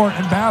on the floor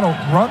in battle.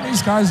 Run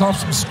these guys off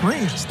some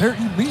screens. They're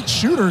elite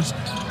shooters.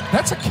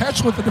 That's a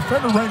catch with the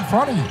defender right in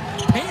front of you.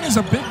 Payne is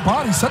a big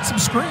body. Set some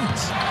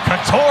screens.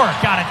 Couture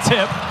got a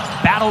tip.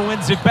 Battle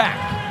wins it back.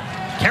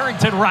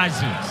 Carrington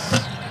rises.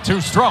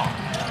 Too strong.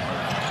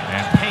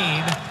 And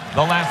Payne,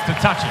 the last to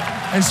touch it.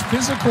 As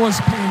physical as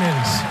Payne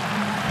is,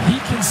 he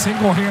can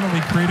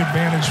single-handedly create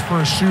advantage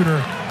for a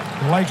shooter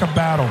like a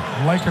Battle,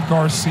 like a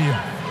Garcia.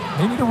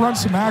 They need to run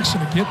some action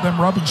to get them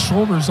rubbing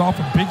shoulders off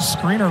a big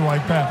screener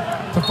like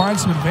that to find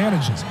some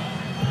advantages.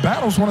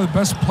 Battle's one of the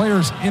best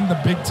players in the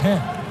Big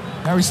Ten.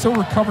 Now he's still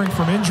recovering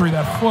from injury,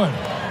 that foot.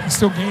 He's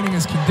still gaining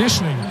his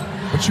conditioning,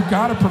 but you've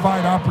got to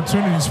provide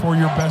opportunities for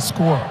your best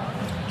scorer.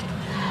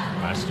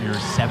 Last year,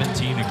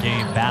 17 a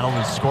game. Battle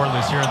is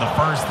scoreless here in the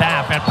first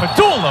half. And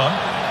Pedulla,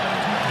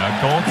 a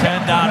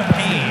goaltend on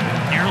Payne,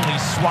 nearly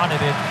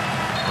swatted it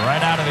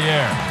right out of the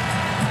air.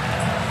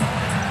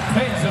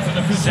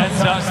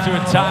 Sends us to a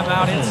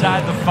timeout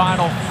inside the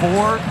final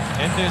 4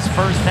 in this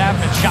first half,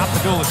 and Shot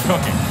Pedulla's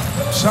cooking.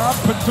 Shot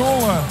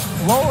Pedulla,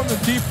 low on the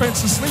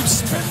defensive sleeve,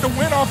 spin to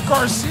win off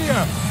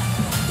Garcia.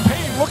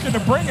 Payne looking to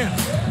bring it.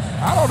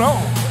 I don't know.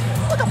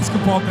 Look at this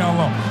ball down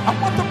low. I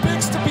want the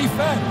bigs to be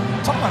fed.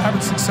 Talk about having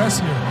success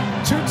here.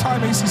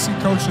 2-time ACC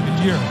Coach of the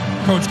Year,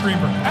 Coach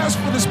Greenberg. As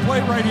for this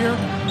play right here,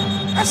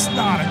 that's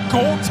not a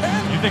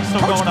goaltend. You think still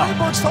Coach going up?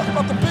 Greenberg's talking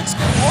about the bigs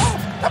getting off.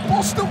 That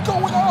ball's still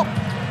going up.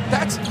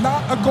 That's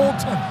not a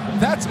goaltend.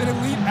 That's an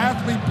elite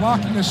athlete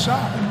blocking a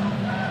shot.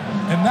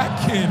 And that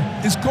kid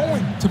is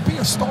going to be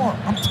a star.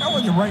 I'm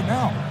telling you right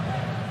now.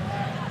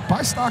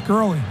 Buy stock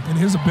early in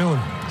his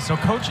ability. So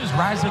Coach is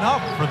rising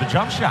up for the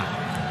jump shot.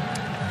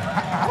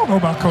 I don't know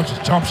about Coach's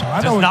jump shot.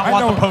 I know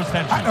the post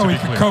entry, I know he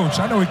can coach.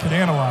 I know he can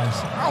analyze.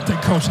 I don't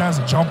think Coach has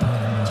a jumper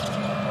anymore.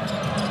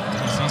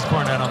 He sees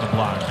Cornette on the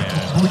block.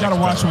 We got to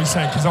watch what we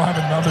say because they'll have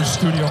another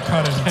studio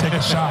cut it and take a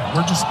shot.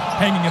 We're just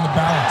hanging in the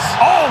balance.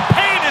 Oh,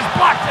 Payne is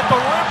blocked at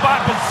the rim by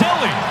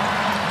Basile.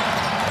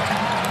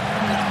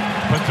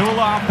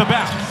 Pedulla off the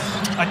bounce.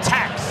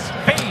 Attacks.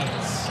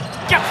 Fades.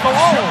 Gets the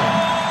roll.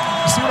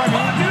 You see what I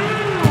mean?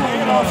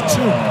 Play it off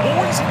too.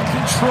 Always in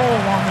control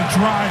on the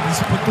drive is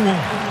Pedulla.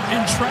 In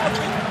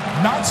traffic,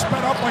 not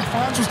sped up like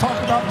Fonz was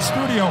talking about in the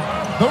studio.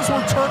 Those were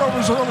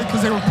turnovers early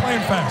because they were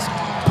playing fast.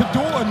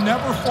 Pedulla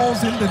never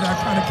falls into that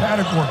kind of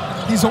category.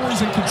 He's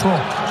always in control.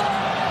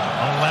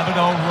 11-0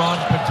 run.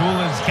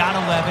 Pedulla's got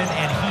 11,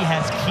 and he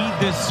has keyed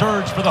this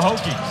surge for the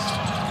Hokies.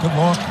 Good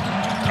luck.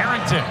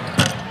 Carrington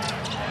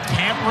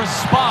can't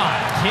respond.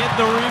 Hid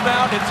the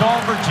rebound. It's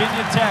all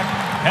Virginia Tech.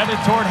 headed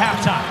toward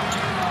halftime.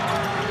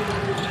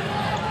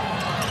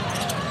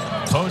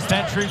 Post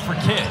entry for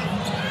Kidd.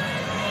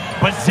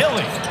 Basile.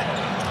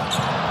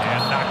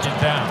 And knocked it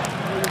down.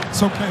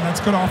 It's okay.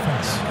 That's good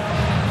offense.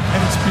 And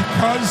it's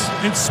because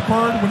it's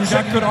spurred when you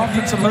got good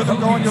offensive rhythm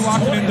going, you're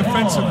locking in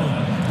defensively.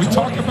 We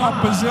talk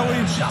about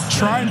Basile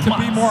trying to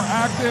be more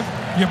active.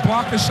 You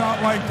block a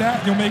shot like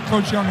that, you'll make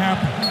Coach Young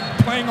happy.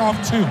 Playing off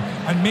two.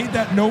 I made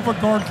that Nova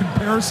guard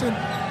comparison.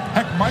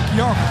 Heck,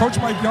 Coach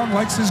Mike Young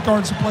likes his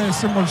guards to play a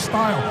similar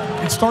style.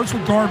 It starts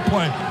with guard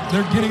play.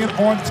 They're getting it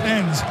on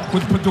 10s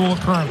with Pedulla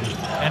currently.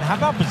 And how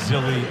about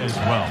Basile as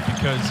well?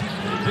 Because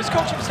this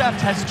coaching staff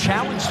has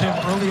challenged him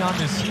early on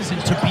this season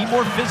to be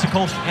more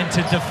physical and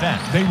to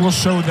defend. They will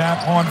show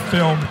that on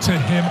film to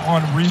him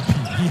on repeat.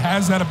 He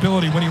has that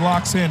ability when he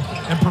locks in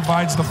and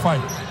provides the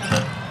fight.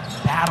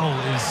 Battle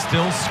is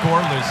still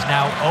scoreless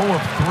now, 0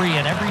 of 3,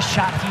 and every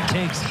shot he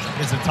takes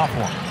is a tough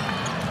one.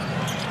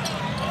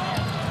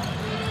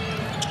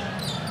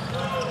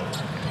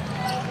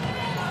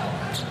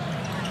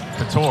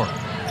 Couture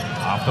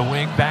off the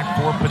wing, back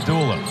for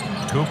Pedulla.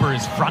 Cooper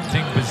is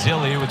fronting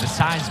Basile with the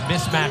size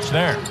mismatch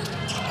there.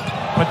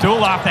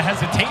 Pedulla off the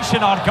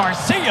hesitation on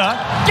Garcia.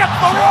 Gets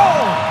the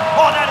roll!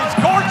 Oh, that is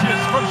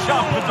gorgeous from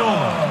Sean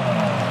Pedulla.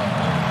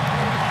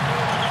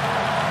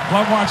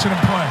 Love watching him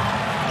play.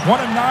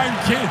 One of 9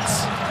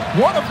 kids.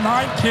 One of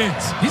 9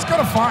 kids. He's going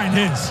to find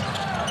his.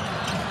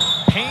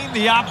 Payne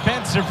the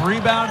offensive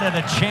rebound and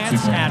a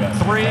chance at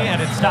 3,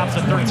 and it stops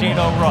a 13-0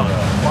 run.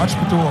 Watch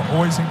Pedulla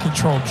always in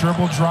control.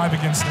 Dribble, drive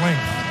against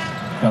length.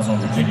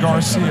 And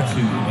Garcia.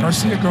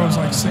 Garcia goes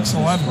like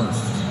 6'11".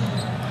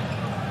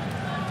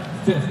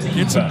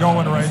 Gets him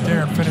going right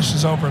there and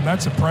finishes over him.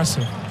 That's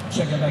impressive.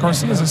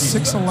 Garcia's a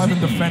 6'11"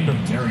 defender.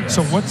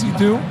 So what's he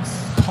do?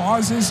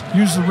 Pauses,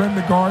 uses the rim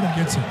to guard, and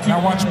gets it.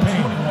 Now watch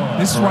Payne.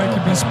 This is why it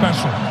can be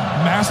special.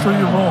 Master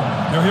your role.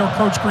 You'll hear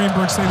Coach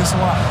Greenberg say this a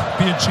lot.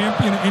 Be a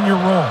champion in your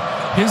role.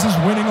 His is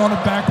winning on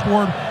the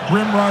backboard,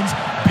 rim runs,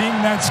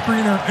 being that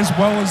screener as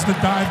well as the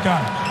dive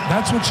guy.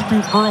 That's what you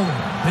do early.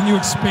 Then you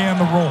expand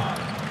the role.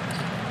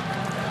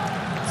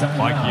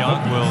 Mike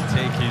Young will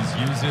take his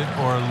use it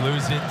or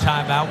lose it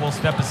timeout. We'll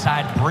step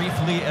aside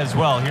briefly as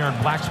well here in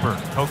Blacksburg.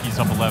 Hokies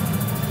up 11.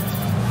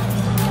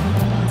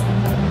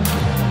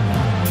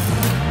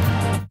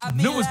 The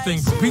newest thing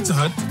from Pizza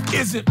Hut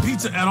isn't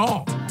pizza at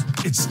all.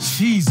 It's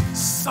cheesy,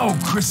 so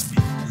crispy,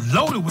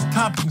 loaded with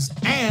toppings,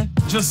 and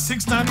just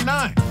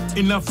 $6.99.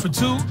 Enough for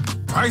 2,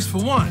 price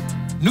for 1.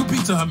 New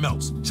Pizza Hut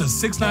melts, just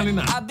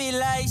 $6.99.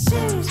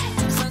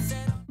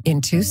 In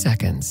 2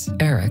 seconds,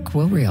 Eric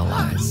will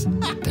realize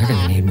they're going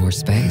to need more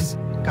space.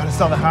 Gotta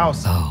sell the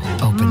house. Oh,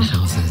 open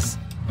houses.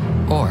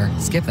 Or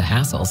skip the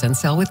hassles and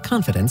sell with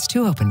confidence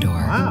to Open Door.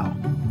 Wow.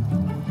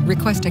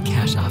 Request a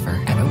cash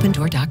offer at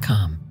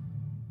opendoor.com.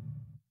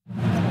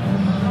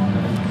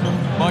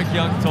 Mike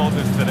Young told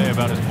us today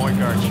about his point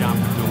guard, Sean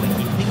Pedulla.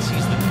 He thinks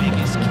he's the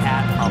biggest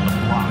cat on the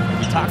block.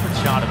 We talked with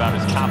Sean about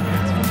his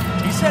confidence.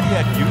 He said he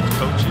had youth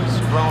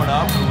coaches growing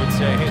up who would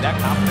say, hey, that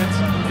confidence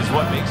is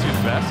what makes you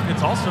the best.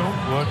 It's also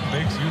what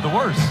makes you the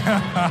worst.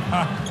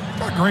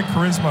 Got great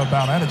charisma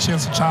about it. I had a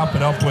chance to chop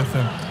it up with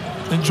him.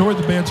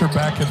 Enjoyed the banter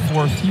back and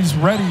forth. He's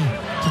ready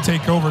to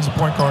take over as a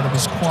point guard of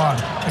his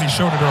squad, and he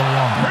showed it early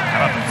on.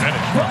 How about the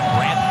finish from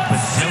Grant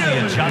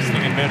Basile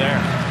adjusting in midair?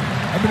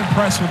 I've been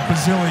impressed with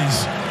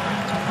Basile's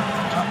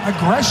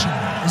aggression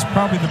is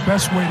probably the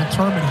best way to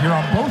term it here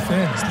on both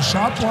ends. The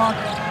shot block,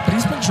 but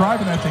he's been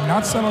driving that thing,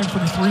 not settling for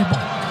the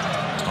 3-ball.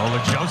 Ola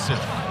Joseph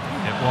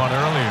hit one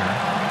earlier.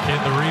 Kidd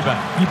the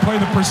rebound. You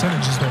play the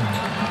percentages there.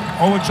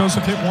 Ola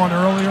Joseph hit one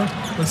earlier.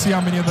 Let's see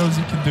how many of those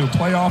he can do.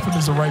 Play off him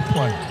is the right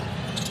play.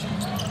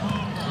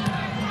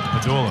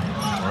 Pedulla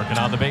working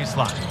on the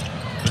baseline.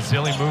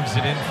 Basile moves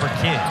it in for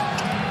Kidd.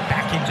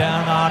 Backing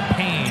down on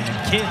Payne.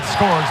 Kidd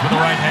scores with the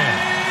right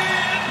hand.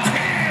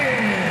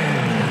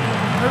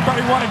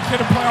 Everybody wanted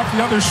Kidd to play off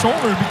the other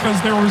shoulder because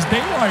there was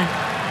daylight.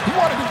 He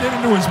wanted to get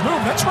into his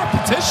move. That's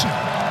repetition.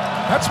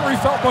 That's where he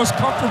felt most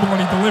comfortable when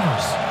he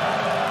delivers.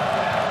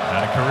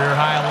 Got a career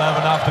high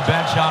 11 off the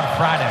bench on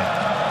Friday.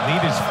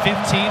 Lead is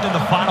 15 in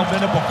the final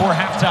minute before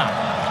halftime.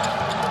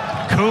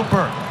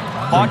 Cooper,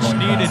 much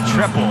needed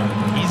triple.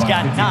 He's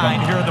got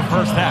 9 here in the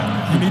first half.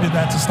 You needed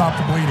that to stop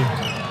the bleeding.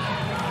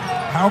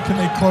 How can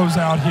they close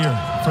out here?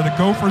 For the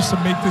Gophers to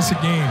make this a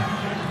game,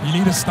 you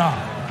need a stop.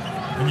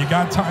 And you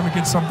got time to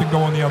get something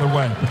going the other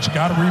way, but you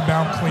got to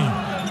rebound clean.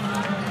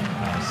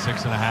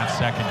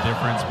 6.5-second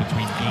difference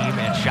between game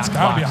and shot clock. It's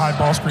got to be a high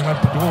ball screen.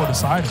 Let Pedulla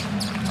decide it.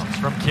 Comes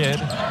from Kidd.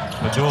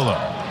 Pedulla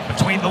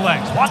between the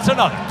legs. Wants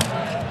another.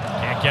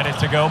 Can't get it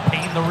to go.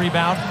 Payne the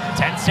rebound.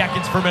 10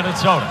 seconds for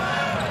Minnesota.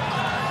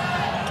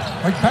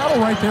 Like Battle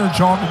right there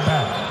jogging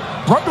back.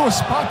 Run to a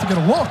spot to get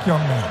a look,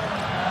 young man.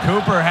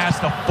 Cooper has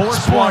to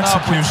force one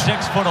up with 6'11"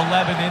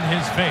 in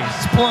his face.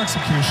 It's poor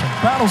execution.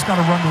 Battle's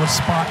got to run to a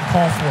spot and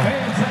call for it.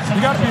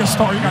 You got to be a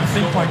star. You got to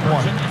think like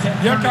one.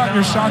 You haven't got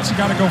your shots. You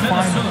got to go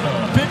find them.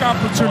 Big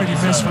opportunity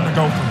missed from the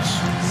Gophers.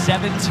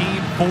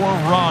 17-4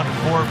 run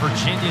for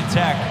Virginia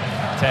Tech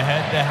to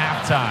head to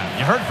halftime.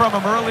 You heard from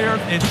him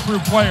earlier. It's through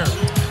player.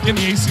 in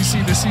the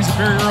ACC this season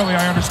very early,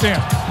 I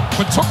understand,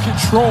 but took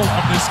control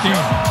of this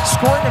game,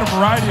 scoring in a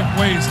variety of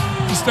ways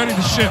to steady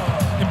the ship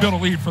and build a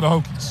lead for the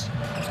Hokies.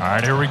 All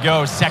right, here we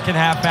go. Second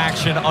half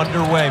action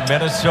underway.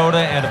 Minnesota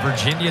and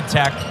Virginia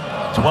Tech,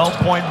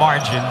 12-point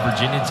margin.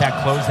 Virginia Tech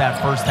closed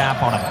that first half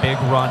on a big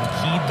run,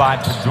 keyed by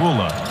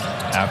Pedulla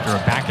after a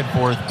back and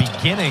forth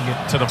beginning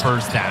to the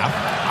first half.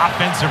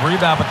 Offensive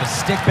rebound, but the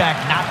stick back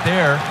not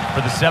there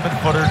for the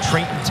 7-footer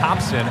Trayton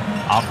Thompson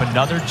off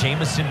another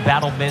Jamison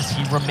Battle miss.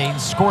 He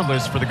remains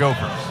scoreless for the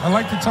Gophers. I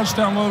like the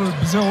touchdown load of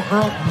Basile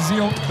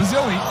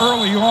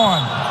early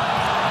on.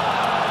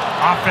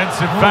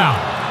 Offensive foul.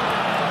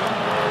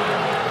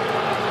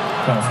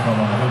 With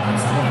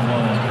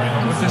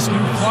this new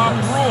flop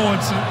rule,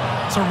 it's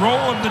a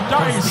roll of the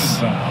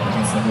dice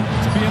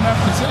to be in that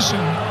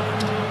position.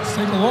 Let's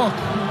take a look.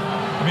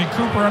 I mean,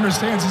 Cooper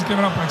understands he's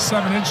giving up like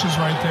 7 inches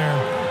right there.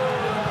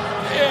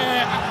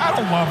 Yeah, I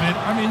don't love it.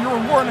 I mean, you're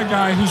rewarding a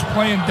guy who's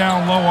playing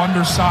down low,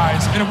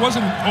 undersized, and it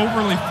wasn't an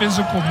overly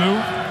physical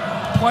move.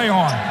 Play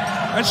on.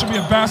 That should be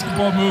a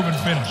basketball move and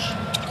finish.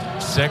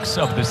 6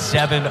 of the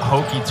 7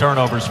 Hokie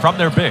turnovers from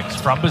their bigs,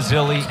 from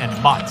Basile and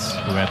Mutts,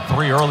 who had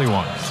 3 early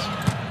ones.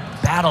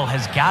 Battle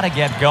has got to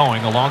get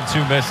going along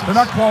 2 misses. They're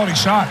not quality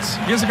shots.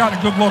 He hasn't gotten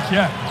a good look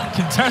yet.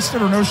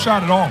 Contested or no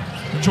shot at all,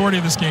 majority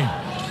of this game.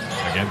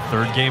 Again,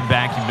 3rd game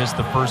back. He missed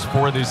the first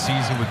 4 this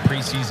season with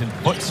preseason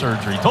foot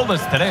surgery. He told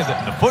us today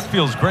that the foot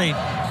feels great.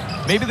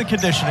 Maybe the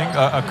conditioning,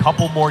 a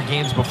couple more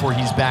games before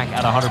he's back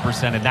at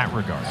 100% in that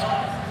regard.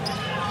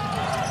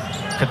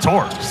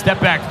 Couture, step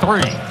back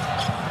 3.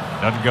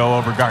 Doesn't go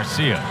over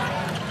Garcia.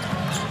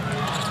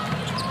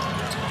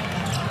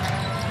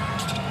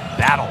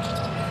 Battle.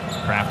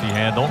 Crafty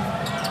handle.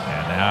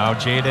 And now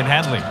Jaden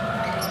Henley.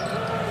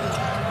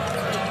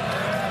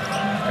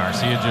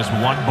 Garcia just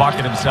 1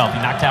 bucket himself. He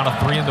knocked down a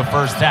 3 in the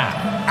first half.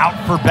 Out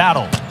for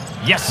Battle.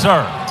 Yes,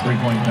 sir.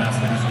 3-point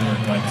basket is good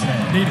by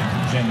 10. Needed.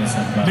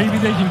 Maybe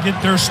they can get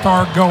their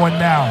star going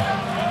now.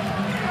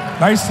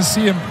 Nice to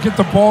see him get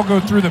the ball go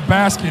through the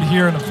basket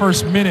here in the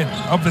first minute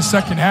of the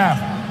second half.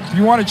 If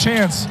you want a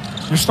chance,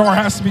 your star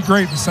has to be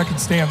great in the second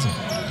stanza.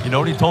 You know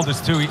what he told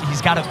us, too?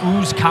 He's got to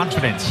ooze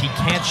confidence. He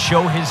can't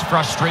show his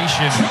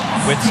frustration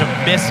with some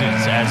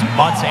misses as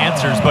Mutts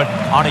answers, but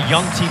on a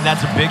young team,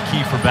 that's a big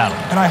key for Battle.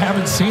 And I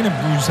haven't seen him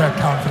ooze that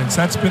confidence.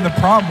 That's been the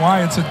problem.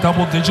 Why it's a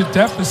double-digit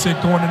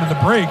deficit going into the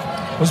break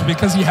was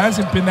because he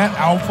hasn't been that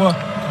alpha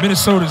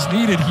Minnesota's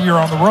needed here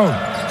on the road.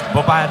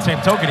 But by that same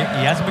token,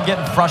 he hasn't been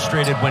getting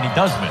frustrated when he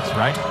does miss,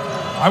 right?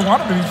 I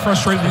want him to be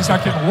frustrated he's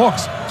not getting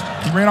looks.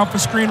 He ran off the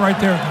screen right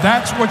there.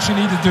 That's what you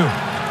need to do.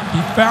 He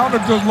found a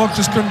good look,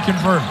 just couldn't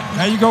convert.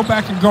 Now you go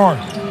back and guard.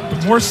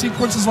 The more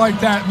sequences like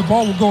that, the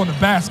ball will go in the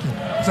basket,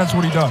 because that's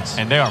what he does.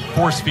 And they are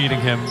force-feeding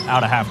him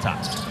out of halftime.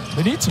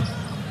 They need to.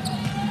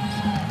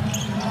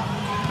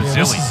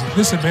 Basile. Yeah,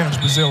 this advantage,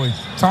 Basile.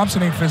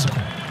 Thompson ain't physical.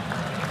 And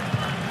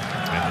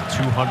the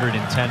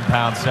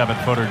 210-pound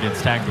 7-footer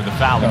gets tagged with a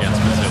foul against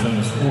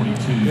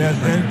Basile. Yeah,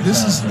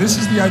 this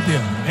is the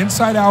idea.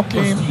 Inside-out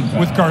game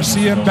with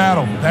Garcia and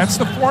Battle. That's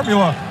the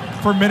formula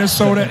for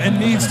Minnesota and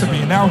needs to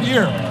be. Now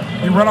here,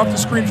 he run off the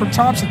screen from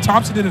Thompson.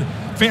 Thompson did a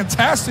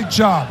fantastic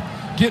job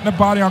getting a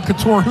body on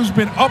Couture, who's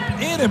been up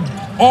in him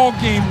all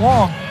game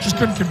long, just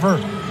couldn't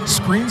convert.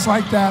 Screens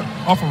like that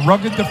off a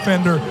rugged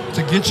defender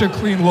to get you a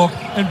clean look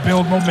and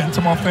build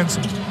momentum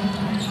offensively.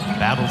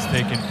 Battle's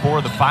taken 4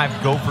 of the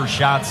 5 Gopher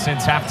shots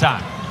since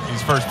halftime.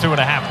 These first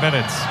 2.5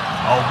 minutes.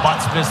 Oh,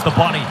 Mutts missed the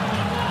bunny.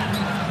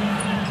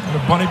 And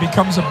the bunny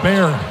becomes a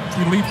bear.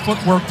 Elite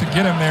footwork to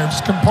get him there.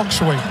 Just can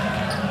punctuate.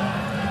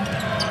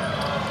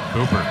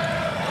 Cooper.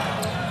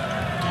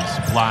 He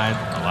supplied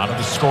a lot of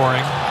the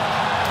scoring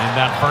in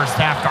that first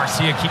half.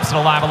 Garcia keeps it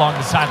alive along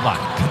the sideline.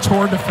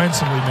 Couture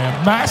defensively, man.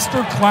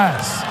 Master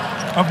class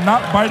of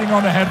not biting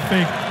on the head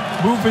fake,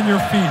 moving your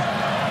feet,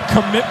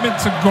 commitment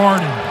to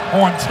guarding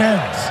on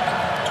 10s.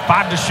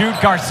 5 to shoot,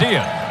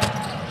 Garcia.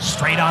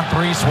 Straight on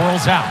 3,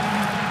 swirls out.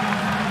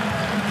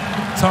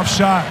 Tough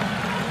shot.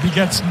 He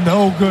gets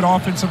no good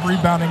offensive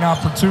rebounding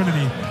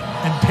opportunity,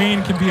 and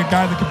Payne can be a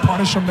guy that can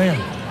punish him there.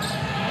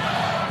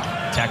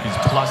 Tech is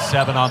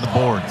 +7 on the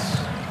boards.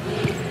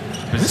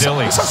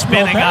 Basile This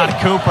spinning on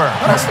Cooper.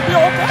 That has to be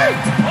all day.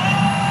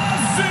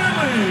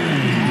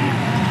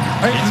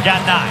 He's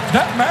got 9.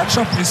 That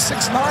matchup is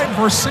 6'9"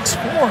 versus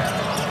 6'4".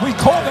 We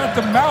call that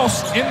the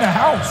mouse in the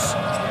house.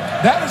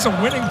 That is a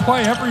winning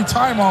play every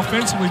time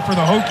offensively for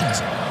the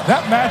Hokies.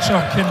 That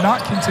matchup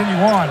cannot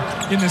continue on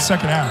in the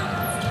second half.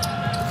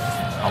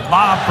 A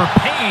lob for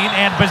Payne,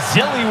 and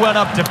Basile went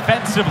up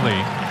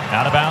defensively.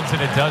 Out of bounds,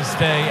 and it does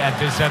stay at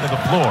this end of the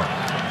floor.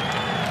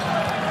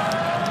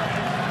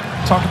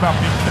 Talk about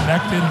being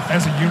connected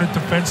as a unit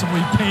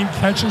defensively. Payne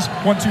catches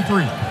 1, 2,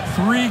 3.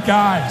 3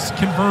 guys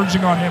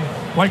converging on him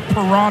like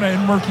piranha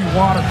in murky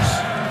waters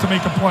to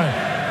make a play.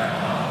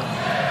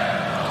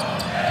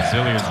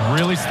 Basile has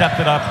really stepped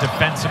it up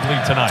defensively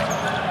tonight.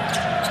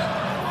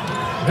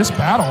 This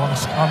battle on a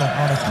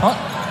cut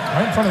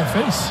right in front of the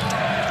face.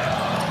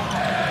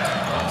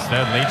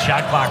 Instead, late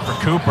shot clock for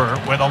Cooper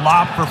with a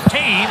lob for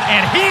Payne,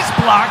 and he's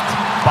blocked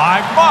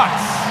by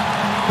Mutts.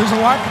 there's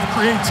a lack of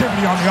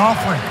creativity on the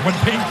offering when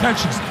Payne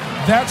catches.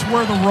 That's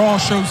where the raw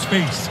shows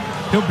face.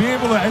 He'll be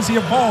able to, as he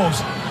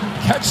evolves,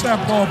 catch that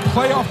ball,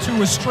 play off to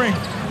his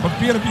strength, but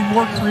be able to be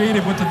more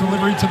creative with the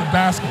delivery to the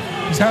basket.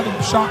 He's had the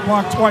shot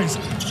blocked twice.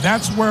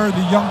 That's where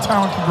the young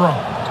talent can grow.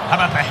 How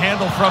about the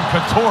handle from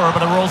Couture, but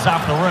it rolls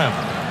off the rim.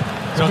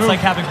 So it's like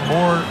having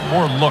more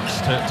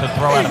looks to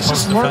throw at a post defender. He's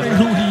just learning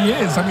who he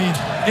is. I mean,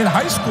 in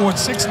high school at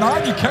 6'9",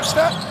 you catch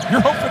that,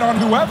 you're hoping on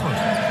whoever.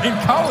 In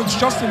college,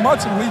 Justin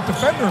Mutts, an elite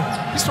defender,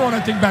 he's throwing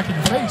that thing back in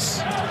your face.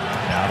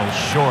 Battle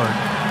short.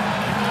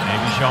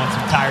 Maybe showing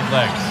some tired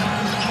legs.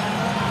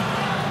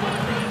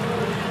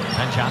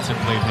 Ben Johnson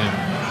played him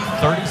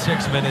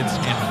 36 minutes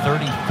and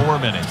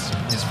 34 minutes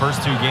his first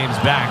 2 games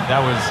back.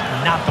 That was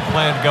not the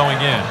plan going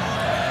in.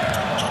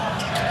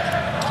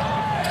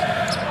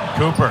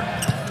 Cooper.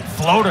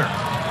 Floater.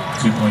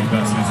 2-point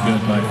basket is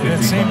good by 55.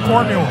 That same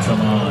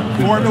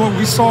formula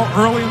we saw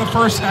early in the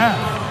first half.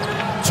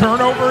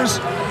 Turnovers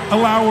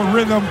allow a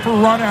rhythm for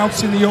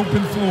runouts in the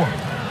open floor.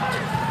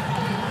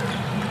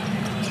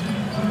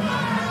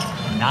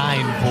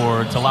 9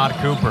 for Talad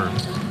Cooper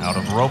out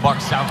of Roebuck,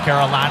 South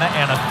Carolina,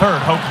 and a third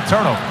Hokie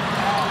turnover.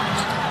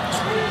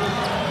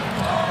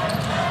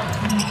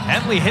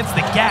 Henley hits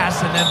the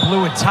gas and then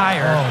blew a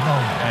tire. Oh, no.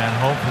 And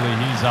hopefully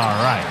he's all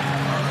right.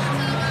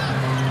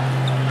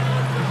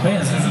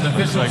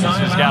 Looks like he's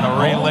just got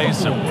to relay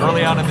some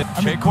early on in the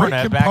Jay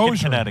Cornette back in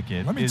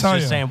Connecticut. Let me is tell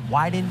just you, saying,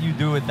 why didn't you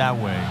do it that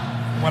way?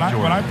 When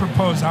I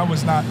proposed, I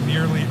was not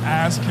nearly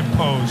as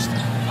composed.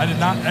 I did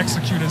not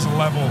execute as a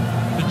level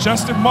that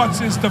Justin Mutts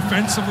is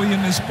defensively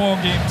in this ball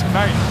game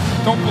tonight.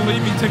 Don't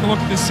believe me? Take a look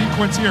at this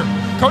sequence here.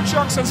 Coach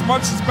Young says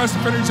Mutts is the best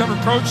defender he's ever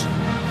coached.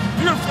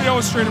 Beautifully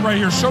illustrated right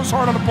here. Shows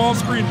hard on the ball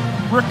screen.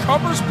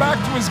 Recovers back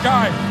to his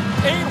guy.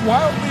 Payne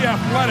wildly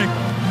athletic.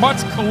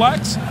 Mutts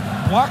collects.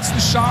 Blocks the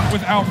shot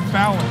without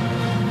fouling.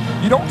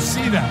 You don't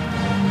see that.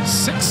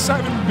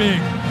 6'7" big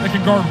that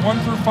can guard 1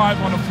 through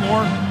 5 on the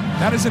floor.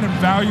 That is an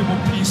invaluable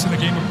piece in the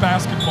game of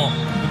basketball.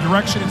 The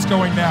direction it's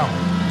going now.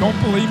 Don't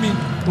believe me?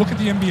 Look at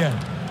the NBA.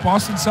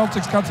 Boston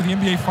Celtics got to the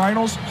NBA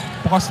Finals.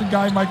 Boston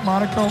guy Mike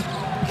Monaco,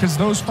 because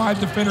those 5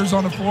 defenders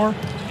on the floor,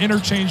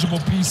 interchangeable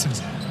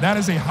pieces. That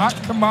is a hot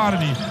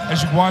commodity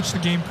as you watch the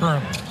game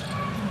currently.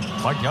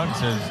 Mike Young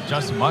says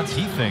Justin Mutts,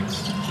 he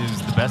thinks,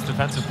 is the best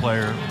defensive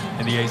player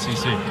in the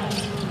ACC.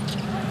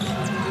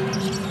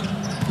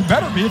 He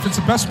better be if it's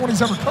the best one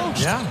he's ever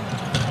coached. Yeah.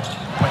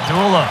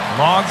 Pedulla,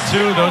 long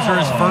 2. Those are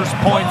his first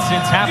points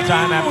since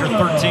halftime after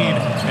 13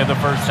 in the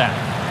first half.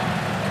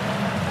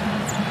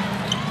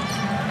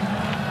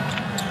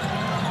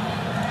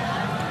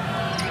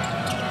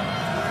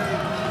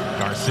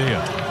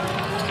 Garcia.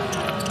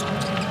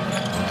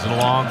 Moves it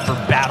along for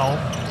Battle.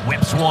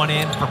 Whips one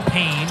in for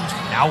Payne.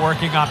 Now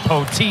working on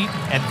Poteet,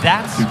 and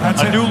that's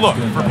a new look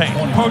for Payne.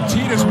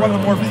 Poteet is one of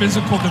the more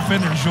physical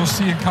defenders you'll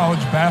see in college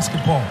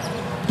basketball.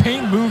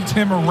 Payne moved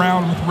him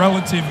around with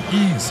relative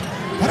ease.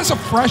 That is a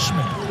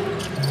freshman.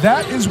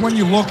 That is when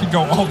you look and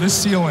go, oh, this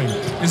ceiling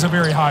is a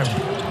very high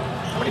one.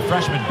 How many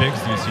freshman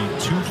bigs do you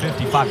see?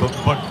 255,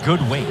 but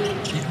good weight.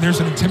 There's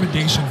an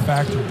intimidation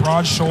factor.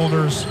 Broad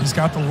shoulders. He's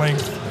got the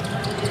length.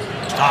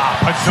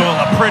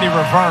 Pedulla, pretty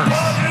reverse.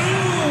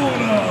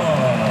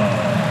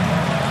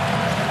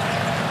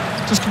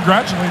 Just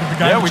congratulated the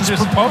guy who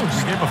just proposed.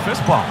 We gave him a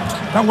fist bump.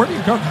 Now, where do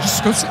you go? You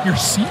just go sit in your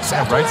seats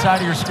after right that?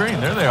 side of your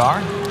screen. There they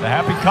are. The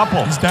happy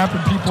couple. He's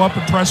dapping people up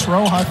in press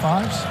row. High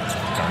fives.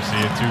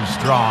 Garcia too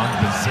strong.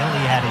 Basile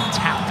had it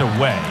tapped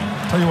away.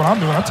 Tell you what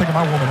I'm doing. I'm taking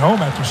my woman home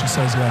after she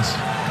says yes.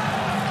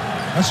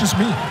 That's just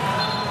me.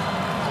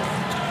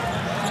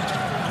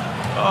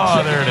 Oh,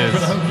 there it is.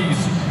 For the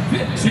Hokies,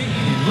 15,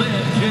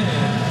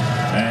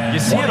 You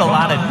see it a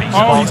lot at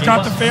baseball. Oh, he's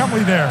got the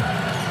family there.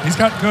 He's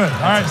got good.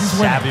 All right, he's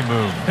winning. Savvy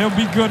move. He'll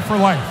be good for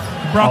life.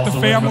 He brought the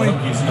family.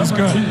 He's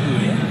good.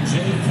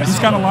 He's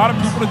got a lot of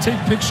people to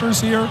take pictures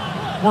here.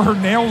 Were her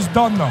nails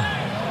done, though?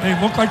 They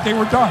look like they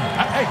were done.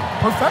 Hey,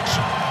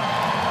 perfection.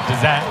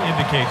 Does that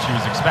indicate she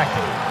was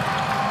expecting?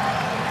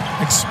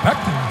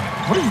 Expecting?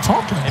 What are you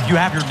talking about? If you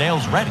have your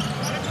nails ready.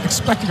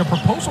 Expecting a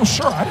proposal?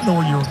 Sure. I didn't know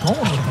where you were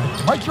going with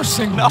it. Mike, you're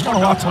single. You got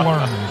a lot to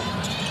learn.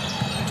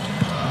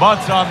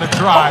 Mutts on the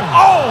drive.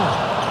 Oh!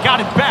 Got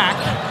it back.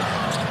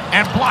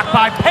 And blocked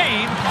by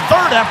Payne.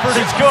 Third effort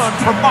is good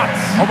for Mutts.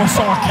 Almost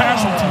saw a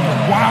casualty.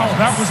 Wow,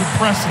 that was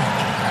impressive.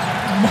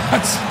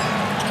 Mutts.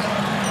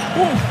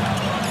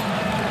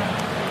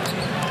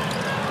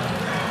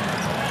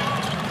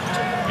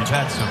 We've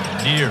had some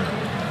near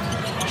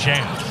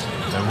chance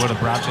that would have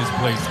brought this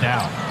place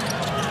down.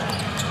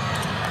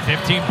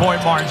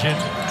 15-point margin.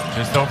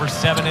 Just over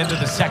 7 into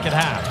the second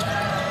half.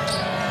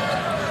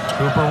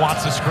 Cooper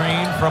wants a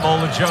screen from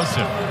Ola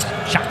Joseph.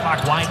 Shot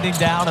clock winding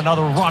down.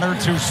 Another runner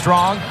too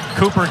strong.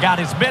 Cooper got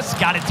his miss.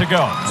 Got it to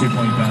go.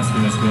 2-point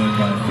basket is good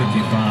by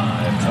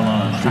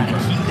 55. Trying to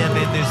keep them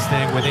in this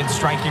thing within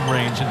striking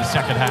range in the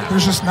second half.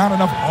 There's just not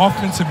enough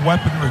offensive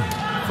weaponry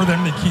for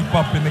them to keep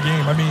up in the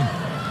game. I mean,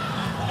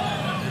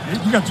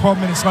 you got 12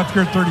 minutes left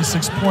here at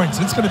 36 points.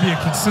 It's going to be a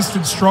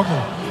consistent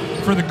struggle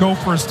for the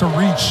Gophers to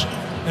reach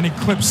and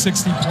eclipse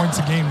 60 points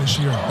a game this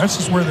year. That's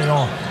just where they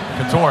are.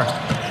 Couture,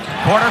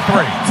 corner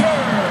three.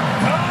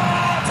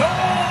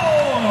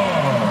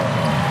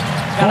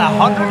 Got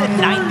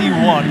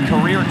 191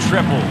 career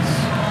triples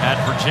at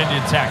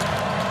Virginia Tech.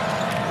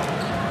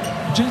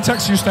 Virginia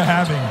Tech's used to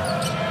having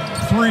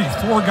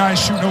 4 guys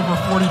shooting over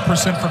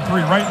 40% from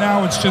 3. Right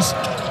now, it's just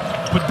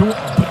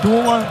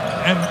Pedulla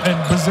and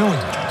Basile.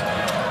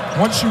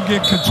 Once you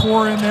get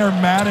Couture in there,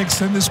 Maddox,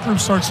 then this group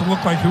starts to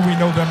look like who we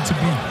know them to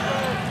be.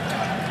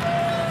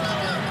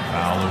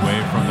 Foul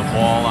away from the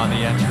ball on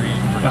the entry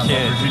for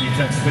Kidd.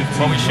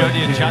 Well, we showed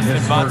you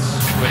Justin Mutts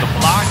with a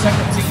block.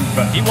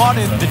 He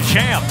wanted the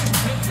champ.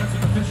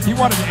 He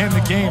wanted to end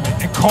the game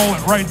and call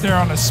it right there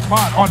on the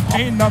spot, on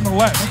Payne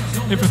nonetheless.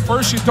 If at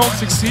first you don't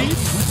succeed,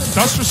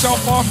 dust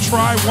yourself off,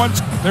 try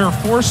once. There are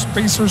 4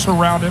 spacers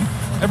around him.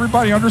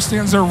 Everybody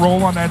understands their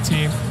role on that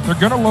team. They're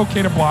going to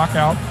locate a block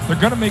out. They're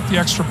going to make the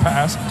extra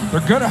pass.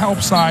 They're going to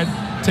help side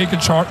take a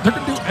charge. They're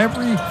going to do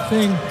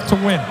everything to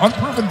win.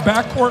 Unproven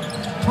backcourt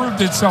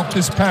proved itself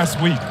this past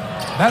week.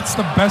 That's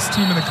the best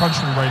team in the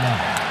country right now.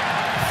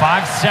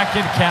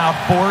 5-second count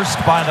forced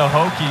by the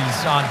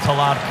Hokies on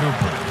Talon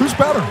Cooper. Who's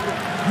better?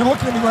 You're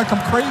looking at me like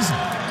I'm crazy.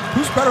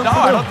 Who's better? No,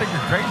 I don't think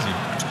you're crazy.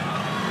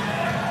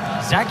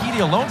 Zach Edey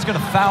alone's going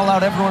to foul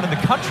out everyone in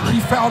the country. He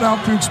fouled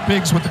out Duke's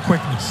bigs with the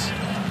quickness.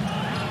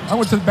 I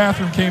went to the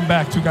bathroom, came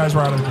back, 2 guys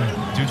were out of the game.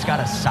 Dude's got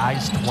a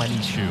size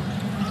 20 shoe.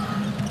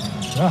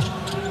 Yeah.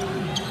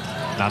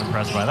 Not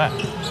impressed by that.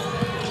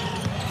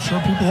 Sure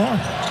people are.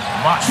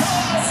 Mutts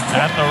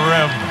at the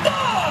rim.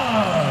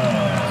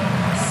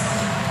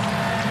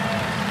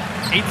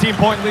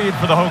 18-point lead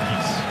for the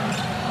Hokies.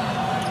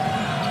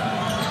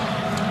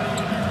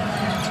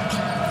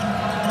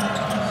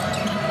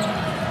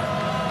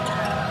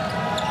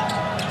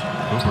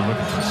 Cooper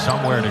looking for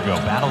somewhere to go.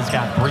 Battle's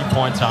got 3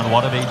 points on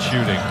 1 of 8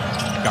 shooting.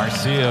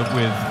 Garcia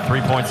with 3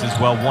 points as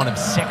well, 1 of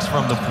 6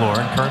 from the floor,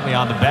 and currently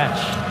on the bench.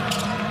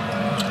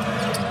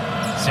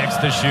 6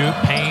 to shoot.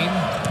 Payne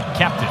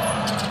kept it.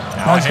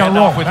 Now he's got to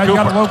roll. Now you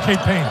got to locate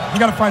Payne. You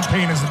got to find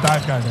Payne as the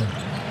dive guy there.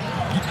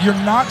 You're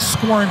not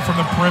scoring from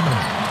the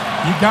perimeter.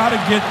 You got to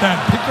get that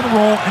pick and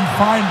roll and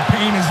find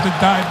Payne as the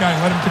dive guy.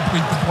 Let him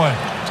complete the play.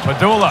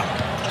 Pedulla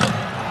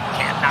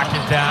can't knock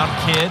it down.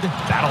 Kidd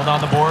battled on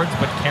the boards,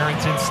 but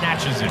Carrington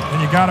snatches it. And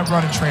you got to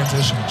run in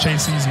transition.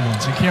 Chase easy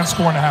ones. You can't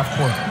score in a half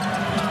court.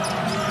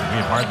 We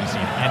have hardly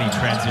seen any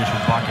transition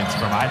buckets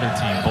from either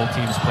team. Both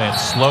teams play at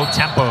slow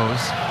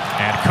tempos,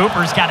 and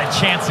Cooper's got a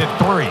chance at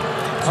 3.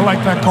 I like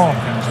that call.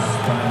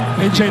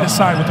 AJ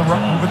decide with the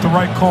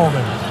right call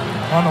there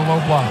on the low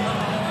block.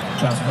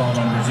 Shots called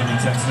on Virginia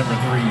Tech's number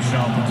 3,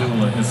 Sean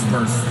Pedulla, his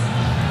first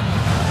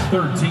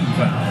 3rd team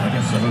foul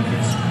against the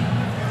Hokies.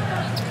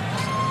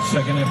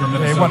 Second in from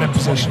Minnesota, they won in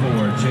position.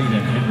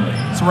 Jaden Hidley.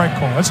 It's the right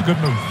call. That's a good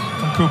move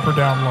from Cooper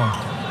down low.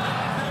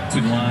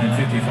 To the line,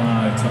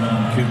 55,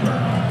 Talon Cooper,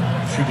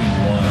 shooting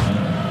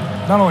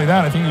 1. Not only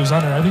that, I think he was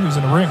under. I think he was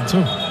in the ring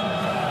too.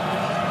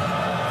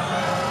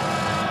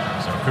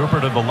 So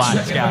Cooper to the line.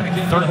 He's got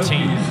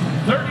 13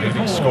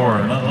 leading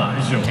scorer.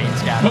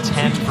 Payne's got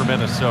 10 for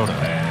Minnesota.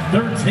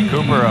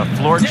 Cooper, a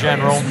floor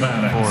general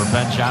for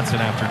Ben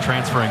Johnson after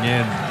transferring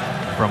in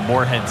from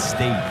Morehead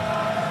State.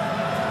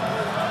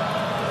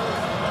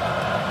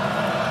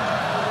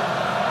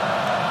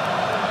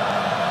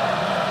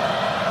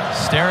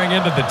 Staring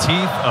into the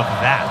teeth of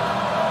that.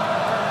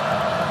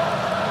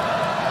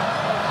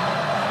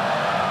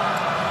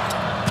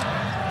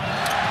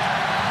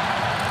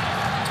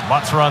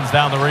 Mutts runs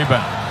down the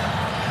rebound.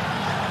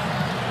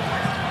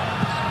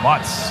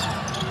 Mutts,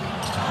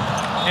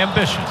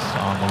 ambitious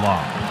on the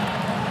lob.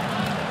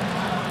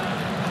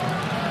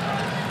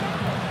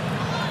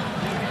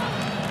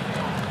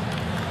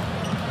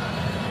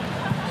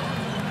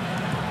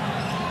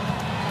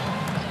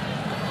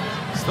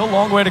 Still a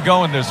long way to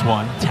go in this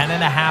one.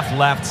 10.5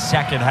 left,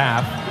 second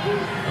half.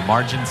 The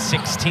margin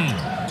 16.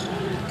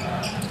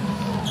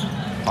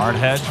 Hard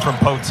hedge from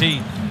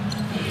Poteet.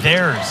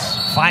 There's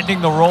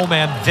finding the roll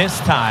man this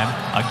time.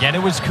 Again,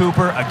 it was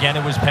Cooper. Again,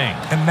 it was Payne.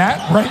 And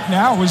that right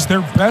now is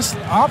their best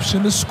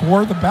option to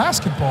score the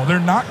basketball.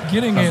 They're not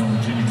getting it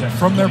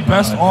from their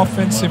best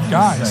offensive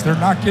guys. They're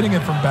not getting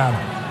it from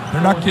Battle.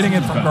 They're not getting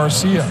it from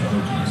Garcia.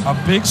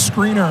 A big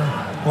screener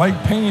like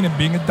Payne and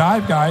being a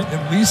dive guy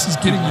at least is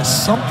getting you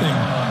something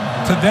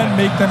to then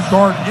make them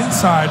guard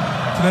inside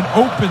to then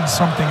open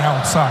something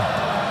outside.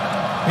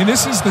 And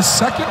this is the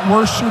 2nd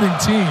worst shooting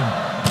team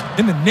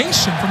in the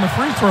nation from the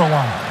free throw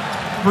line.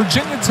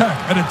 Virginia Tech,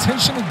 an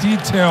attention to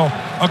detail,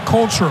 a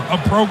culture,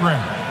 a program.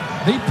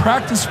 They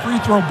practice free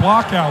throw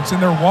blockouts in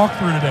their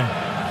walkthrough today.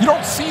 You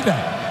don't see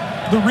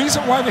that. The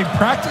reason why they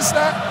practice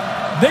that,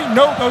 they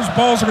know those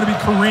balls are going to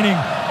be careening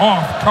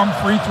off come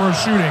free throw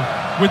shooting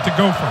with the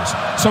Gophers.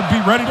 So be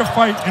ready to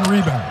fight and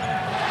rebound.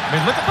 I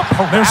mean, look at the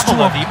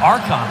parabola of the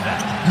arc on that.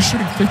 You're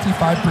shooting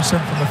 55%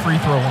 from the free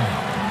throw line.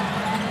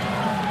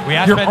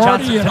 You're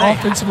already an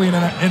offensively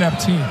inept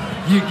team.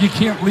 You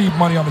can't leave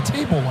money on the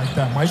table like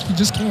that, Mike. You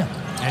just can't.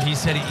 And he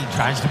said he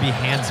tries to be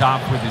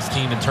hands-off with his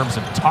team in terms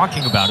of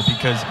talking about it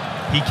because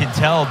he can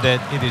tell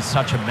that it is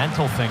such a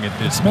mental thing at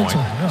this point.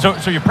 Mental, yeah.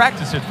 So you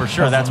practice it for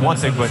sure. That's one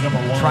thing, but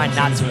try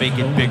not to make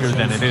it bigger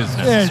than it is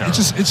necessarily.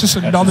 Yeah, it's just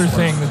another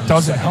thing that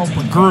doesn't help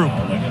a group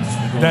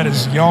that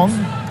is young.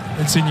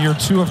 It's in year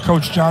 2 of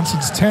Coach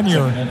Johnson's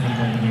tenure,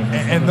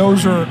 and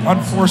those are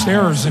unforced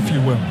errors, if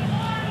you will.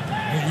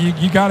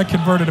 You got to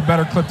convert at a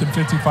better clip than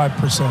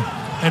 55%.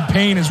 And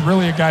Payne is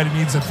really a guy that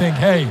needs to think,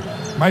 hey,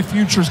 my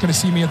future is going to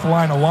see me at the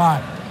line a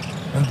lot.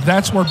 And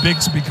that's where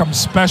bigs become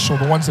special,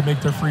 the ones that make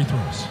their free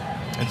throws.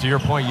 And to your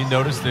point, you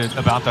noticed that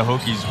about the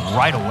Hokies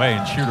right away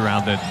in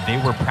shoot-around that they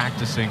were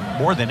practicing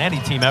more than any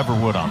team ever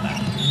would on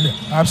that. Yeah,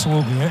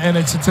 absolutely. And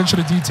it's attention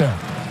to detail.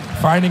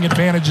 Finding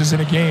advantages in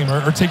a game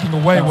or taking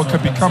away what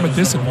could become a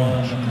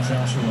disadvantage.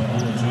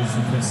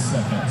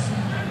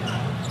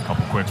 A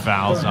couple quick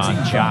fouls on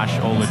Josh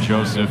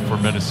Ola-Joseph for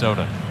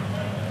Minnesota.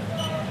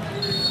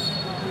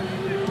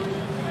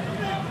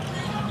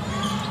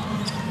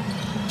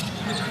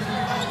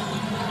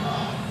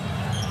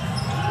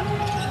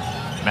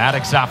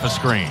 Maddox off a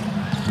screen.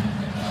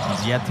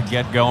 He's yet to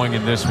get going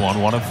in this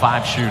one. 1 of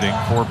 5 shooting.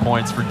 4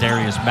 points for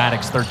Darius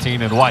Maddox,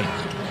 13 in white.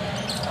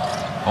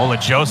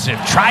 Ola-Joseph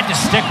tried to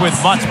stick with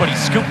Mutts, but he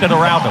scooped it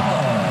around him.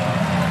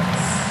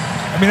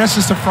 I mean, that's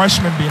just a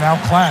freshman being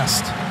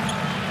outclassed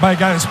by a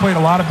guy that's played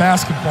a lot of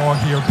basketball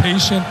here.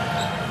 Patient,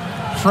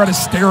 try to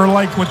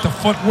stare-like with the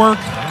footwork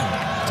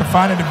to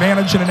find an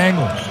advantage in an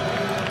angle.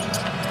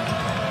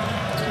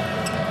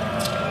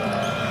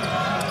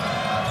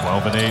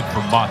 12 and 8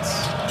 for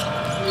Mutts.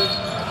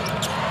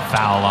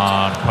 Foul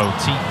on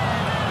Poteet.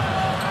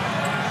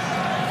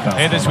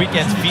 And this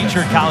weekend's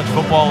featured college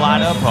football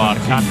lineup on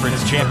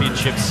Conference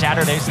Championship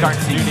Saturday starting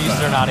at noon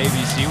Eastern on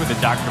ABC with the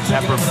Dr.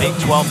 Pepper Big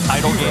 12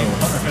 title game.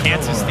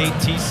 Kansas State,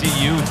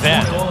 TCU,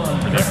 then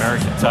for the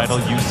American title,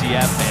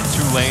 UCF and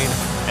Tulane.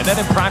 And then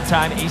in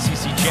primetime,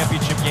 ACC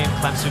Championship game,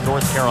 Clemson,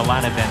 North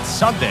Carolina. Then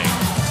Sunday,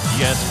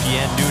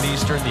 ESPN noon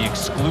Eastern, the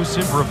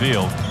exclusive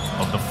reveal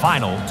of the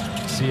final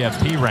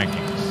CFP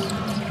rankings.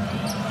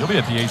 You'll be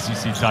at the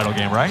ACC title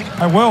game, right?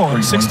 I will.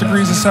 In 6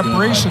 degrees of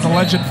separation, the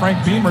legend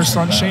Frank Beamer's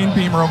son, Shane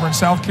Beamer, over in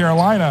South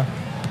Carolina,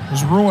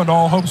 has ruined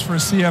all hopes for a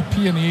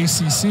CFP in the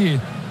ACC.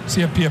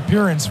 CFP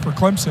appearance for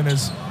Clemson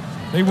as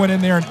they went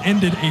in there and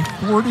ended a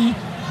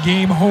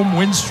 40-game home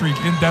win streak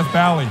in Death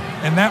Valley.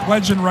 And that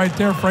legend right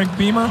there, Frank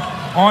Beamer,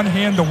 on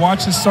hand to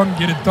watch his son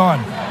get it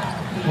done.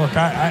 Look,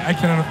 I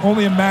can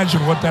only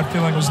imagine what that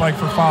feeling was like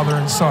for father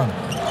and son.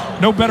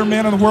 No better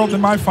man in the world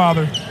than my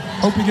father.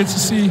 Hope he gets to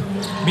see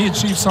me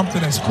achieve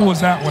something as cool as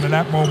that one in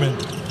that moment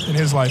in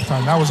his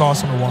lifetime. That was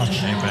awesome to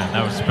watch. Amen.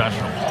 That was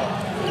special.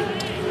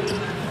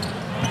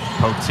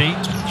 Poteet,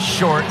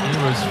 short. He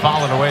was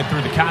falling away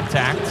through the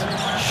contact.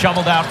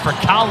 Shoveled out for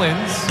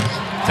Collins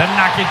to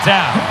knock it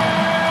down.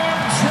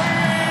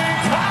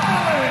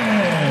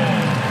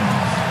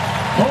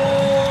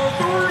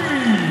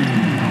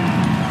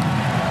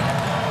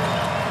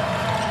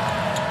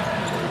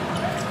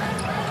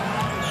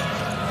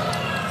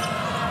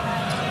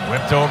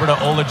 Whipped over to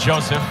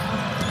Ola-Joseph.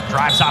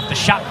 Drives off the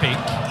shot fake.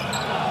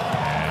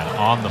 And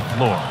on the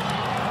floor.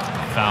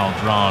 Foul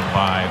drawn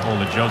by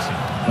Ola-Joseph.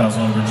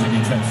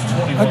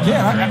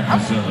 Again,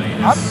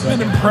 I've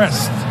been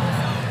impressed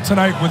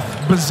tonight with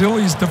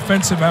Basile's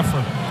defensive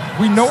effort.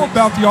 We know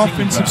about the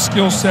offensive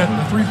skill set and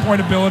the three-point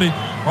ability.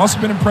 I've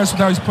also been impressed with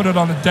how he's put it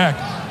on the deck.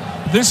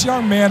 This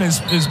young man is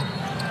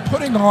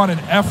putting on an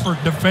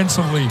effort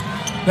defensively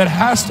that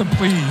has to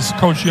please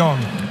Coach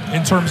Young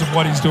in terms of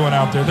what he's doing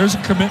out there. There's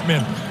a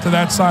commitment to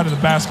that side of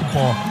the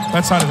basketball,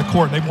 that side of the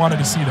court. They wanted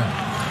to see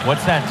that.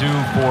 What's that do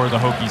for the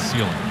Hokies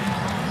ceiling?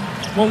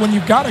 Well, when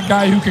you've got a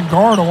guy who can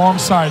guard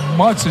alongside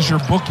Mutts as your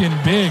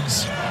bookend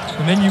bigs,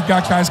 and then you've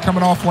got guys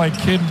coming off like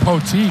Kidd and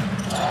Poteet,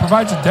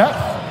 provides a depth.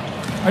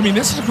 I mean,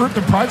 this is a group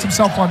that prides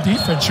himself on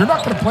defense. You're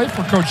not going to play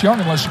for Coach Young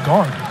unless you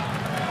guard.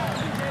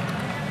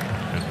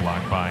 Good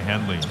block by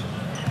Henley.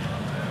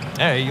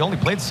 Hey, he only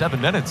played 7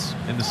 minutes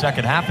in the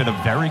second half in a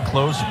very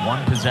close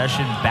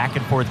one-possession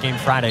back-and-forth game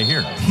Friday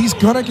here. He's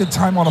going to get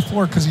time on the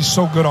floor because he's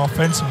so good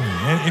offensively,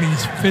 and he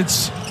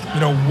fits,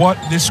 what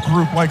this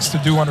group likes to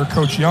do under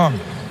Coach Young.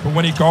 But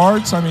when he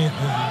guards, I mean,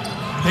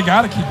 they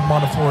got to keep him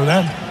on the floor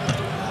then.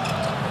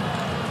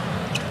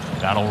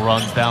 Battle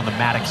runs down the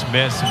Maddox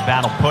miss, and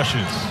Battle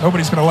pushes.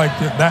 Nobody's going to like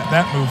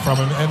that move from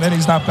him, and then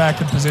he's not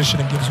back in position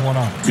and gives one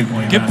up.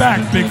 Get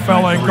back, big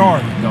fella, and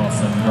guard.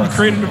 He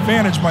created an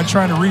advantage by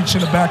trying to reach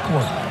in the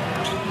backcourt.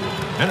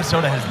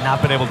 Minnesota has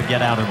not been able to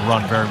get out and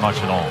run very much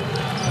at all.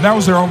 And that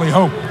was their only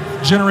hope.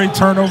 Generate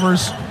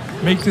turnovers,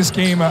 make this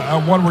game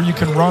a one where you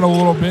can run a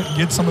little bit and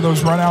get some of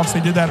those runouts.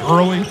 They did that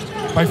early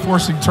by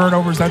forcing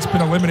turnovers. That's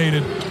been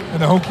eliminated,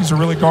 and the Hokies are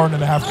really guarding in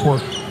the half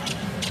court.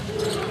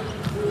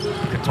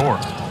 Couture.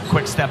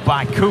 Quick step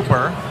by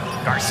Cooper.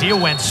 Garcia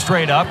went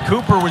straight up.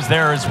 Cooper was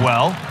there as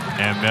well.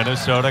 And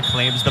Minnesota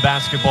claims the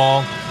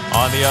basketball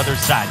on the other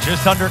side.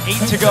 Just under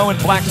 8 to go in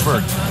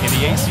Blacksburg in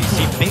the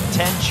ACC Big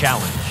Ten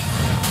Challenge.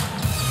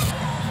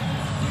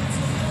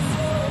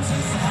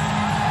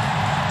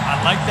 I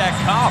like that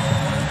comp.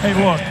 Hey,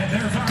 look,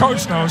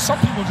 Coach knows some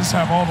people just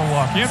have all the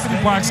luck.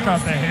 Anthony Black's got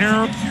the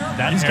hair.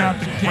 He's got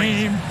the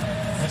game.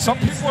 Some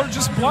people are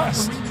just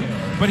blessed.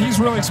 But he's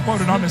really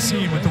exploded on the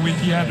scene with the week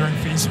he had during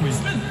Feast Week.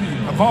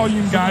 A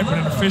volume guy, but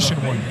an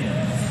efficient one.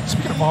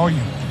 Speaking of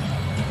volume,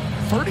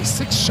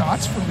 36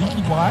 shots for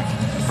Leaky Black.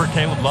 For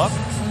Caleb Love?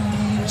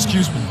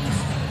 Excuse me.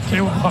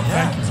 Caleb Love,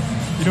 thank you.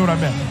 You know what I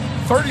meant.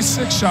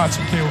 36 shots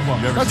for Caleb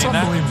Love. That's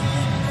unbelievable.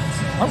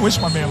 I wish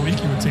my man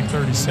Leaky would take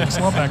 36.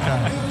 Love that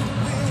guy.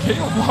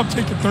 Caleb Love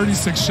taking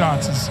 36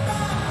 shots is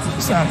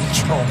out of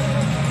control.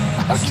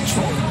 Out of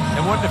control.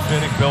 And wasn't it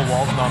fitting Bill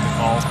Walton on the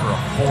call for a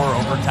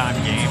 4-overtime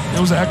game?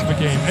 It was a heck of a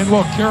game. And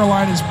look,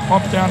 Carolina's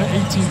bumped down to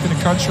 18th in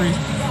the country.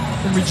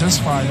 They're going to be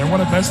just fine. They're one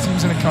of the best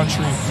teams in the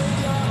country.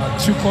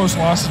 2 close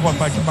losses,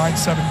 by combined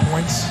 7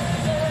 points.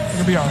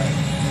 They're going to be all right.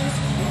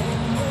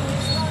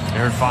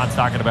 Aaron Font's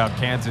talking about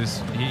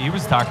Kansas. He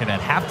was talking at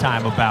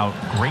halftime about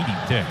Grady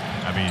Dick.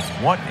 I mean,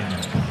 what an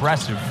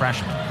impressive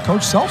freshman.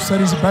 Coach Self said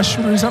he's the best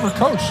shooter he's ever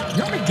coached. You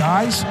know how many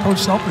guys Coach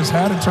Self has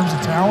had in terms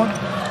of talent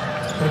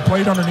that have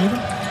played underneath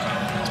him?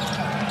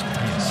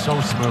 He's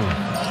so smooth.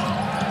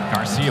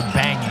 Garcia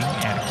banging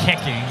and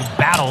kicking.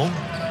 Battle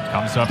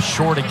comes up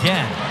short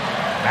again.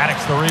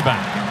 Maddox the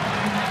rebound.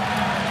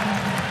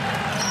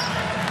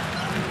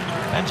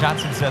 Ben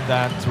Johnson said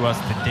that to us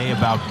today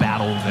about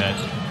Battle, that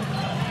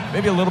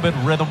maybe a little bit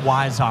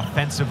rhythm-wise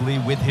offensively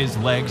with his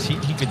legs.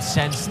 He could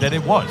sense that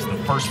it was the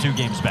first 2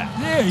 games back.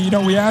 Yeah, you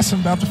know, we asked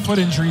him about the foot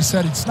injury. He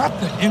said it's not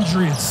the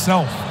injury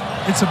itself.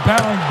 It's a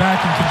battling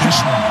back and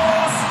conditioning.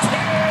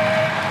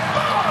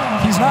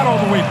 He's not all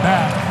the way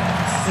back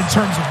in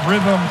terms of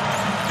rhythm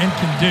and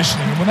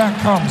conditioning. And when that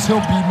comes,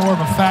 he'll be more of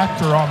a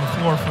factor on the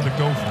floor for the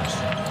Gophers.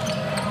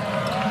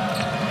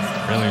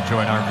 Really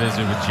enjoyed our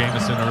visit with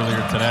Jamison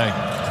earlier today.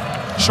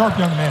 Sharp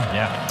young man.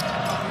 Yeah.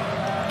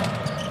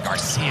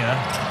 Garcia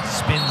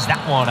spins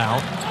that one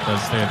out.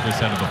 Does stay at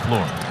this end of the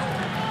floor.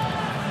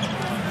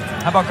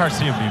 How about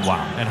Garcia,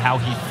 meanwhile, and how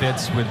he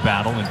fits with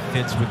Battle and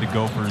fits with the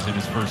Gophers in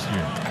his first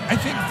year? I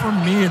think for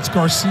me, it's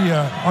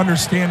Garcia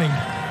understanding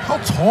how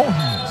tall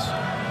he is,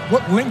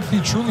 what length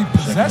he truly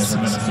possesses.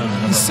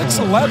 He's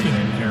 6'11",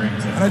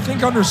 and I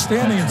think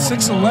understanding at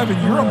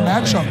 6'11", you're a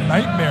matchup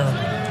nightmare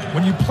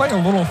when you play a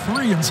little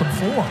 3 and some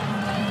 4.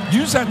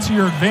 Use that to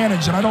your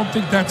advantage, and I don't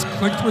think that's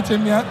clicked with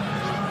him yet.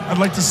 I'd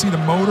like to see the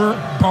motor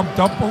bumped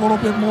up a little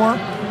bit more.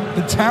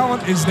 The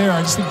talent is there.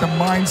 I just think the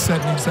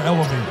mindset needs to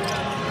elevate.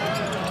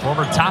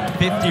 Former top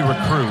 50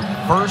 recruit,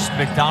 first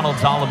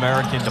McDonald's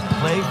All-American to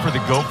play for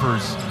the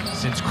Gophers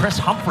since Chris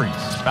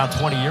Humphreys about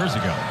 20 years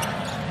ago.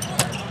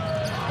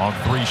 On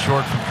 3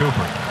 short from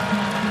Cooper.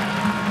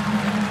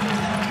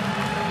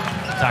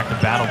 Talked to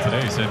Battle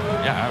today. He said,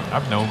 yeah,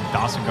 I've known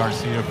Dawson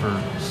Garcia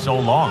for so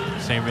long.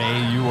 Same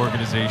AAU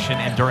organization.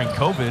 And during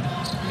COVID,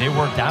 they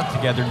worked out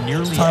together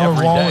nearly Tyler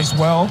every Wall day. as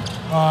well.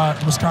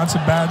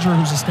 Wisconsin Badger,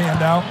 who's a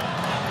standout.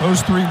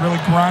 Those 3 really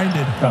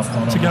grinded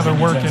together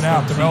working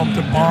out, developed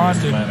a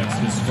bond,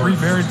 and 3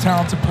 very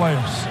talented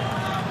players.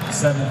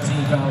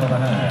 17 foul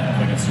and a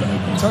half against the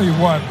Hokies. I'll tell you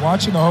what,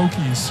 watching the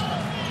Hokies,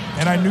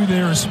 and I knew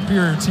they were a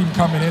superior team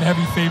coming in,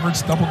 heavy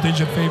favorites,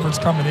 double-digit favorites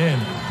coming in.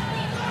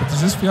 But does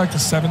this feel like the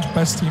 7th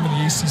best team in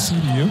the ACC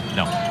to you?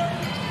 No.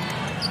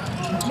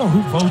 I don't know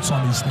who votes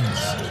on these things.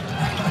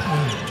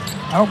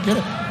 I don't get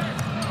it.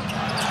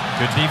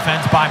 Good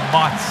defense by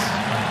Mutts.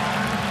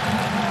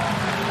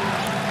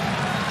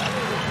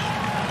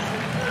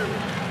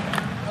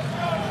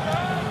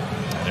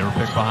 They were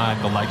picked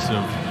behind the likes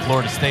of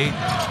Florida State.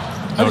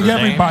 I think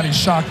everybody's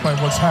shocked by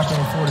what's happening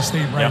with Florida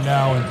State right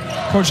now. And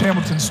Coach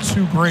Hamilton's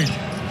too great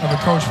of a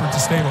coach for it to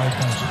stay like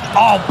that.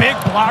 Oh, big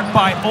block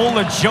by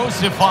Ola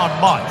Joseph on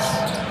Mutts.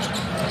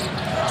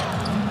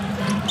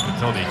 I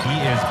told you, he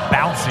is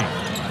bouncing.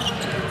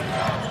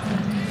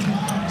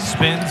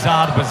 Spins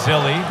on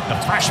Basile. The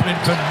freshman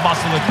couldn't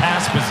muscle it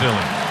past Basile.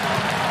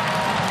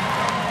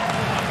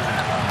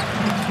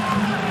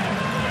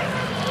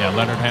 Yeah,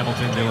 Leonard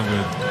Hamilton dealing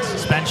with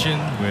suspension,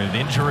 with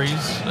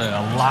injuries,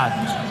 a lot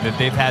that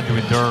they've had to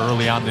endure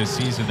early on this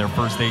season, their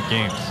first 8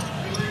 games.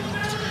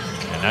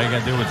 And now you got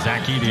to deal with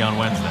Zach Edey on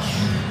Wednesday.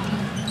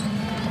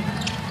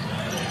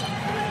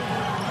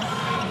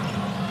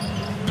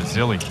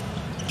 Basile.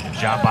 Good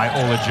job by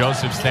Ola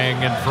Joseph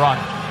staying in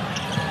front.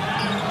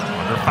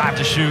 Under 5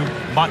 to shoot.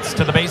 Mutts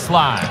to the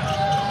baseline.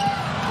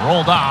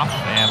 Rolled off,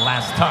 and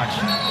last touch,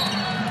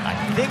 I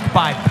think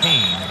by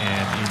Payne,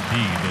 and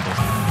indeed it is.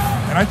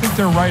 And I think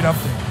they're right up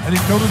there. I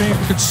think Notre Dame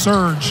could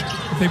surge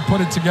if they put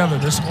it together.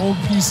 There's some old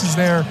pieces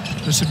there.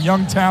 There's some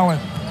young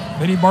talent.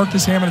 They need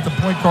Marcus Hammond at the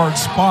point guard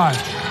spot.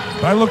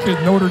 But I look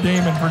at Notre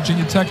Dame and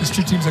Virginia Tech as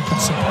 2 teams that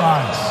could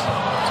surprise.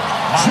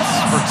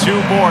 Mutts for 2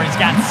 more. He's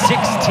got 16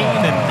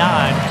 and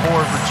 9 for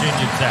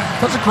Virginia Tech.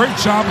 Does a great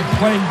job of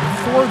playing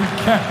before the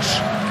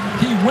catch.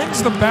 He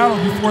wins the battle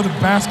before the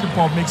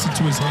basketball makes it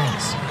to his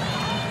hands.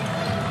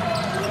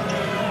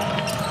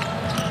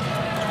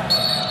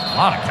 A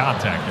lot of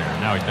contact there.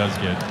 Now he does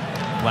get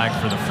flagged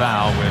for the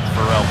foul with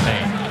Pharrell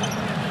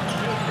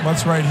Payne.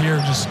 Mutts right here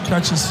just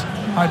catches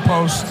high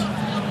post.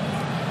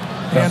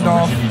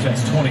 Handoff.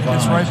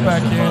 Gets right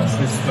back in.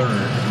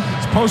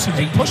 He's posted,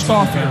 he pushed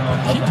off here,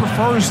 but he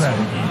prefers that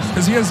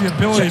because he has the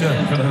ability to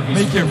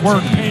make it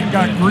work. Payne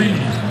got greedy,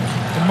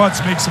 and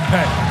Mutts makes him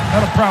pay.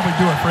 That'll probably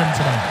do it for him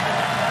tonight.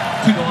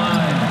 To the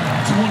line,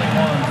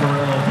 21 for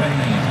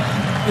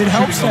Payne. It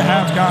helps to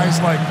have guys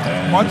like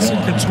Mutts and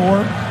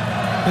Couture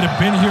that have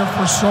been here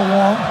for so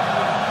long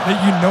that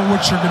you know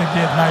what you're going to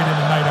get night in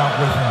and night out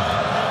with him.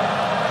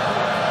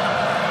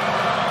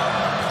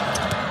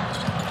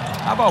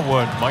 How about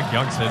what Mike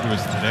Young said to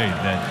us today,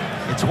 that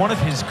it's one of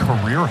his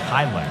career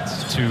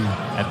highlights to,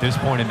 at this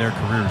point in their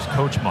careers,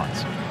 Coach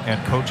Mutts and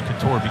Coach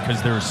Couture,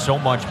 because there is so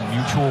much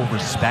mutual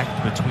respect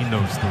between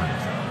those three.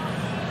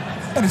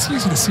 And it's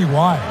easy to see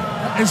why.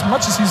 As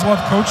much as he's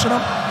loved coaching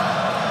them,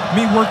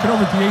 me working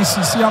over at the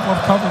ACC, I've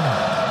loved covering him.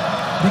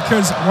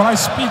 Because when I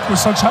speak with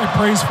such high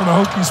praise for the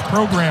Hokies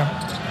program,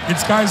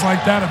 it's guys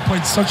like that have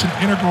played such an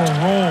integral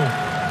role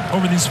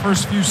over these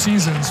first few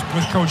seasons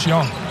with Coach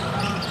Young.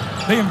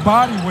 They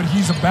embody what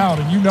he's about,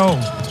 and you know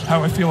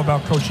how I feel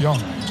about Coach Young.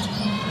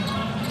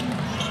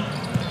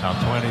 Top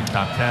 20,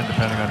 top 10,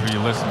 depending on who you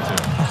listen to.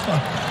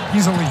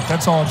 He's elite,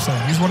 that's all I'm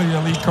saying. He's one of the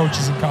elite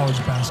coaches in college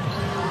basketball.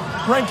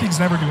 Rankings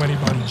never do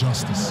anybody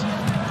justice.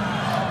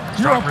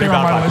 You're up there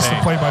on my list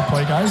of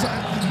play-by-play guys.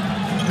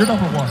 You're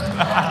number one.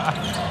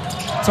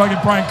 So I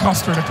get Brian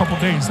Custer in a couple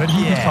days, then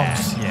he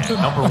becomes. Yeah,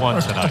 number one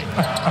tonight.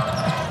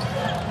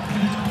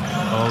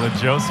 Ola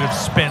Joseph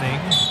spinning.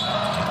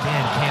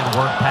 Again, can't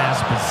work past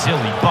Basile,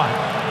 but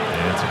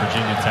it's a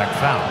Virginia Tech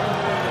foul.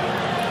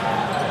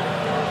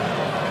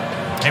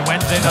 Hey,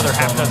 Wednesday, another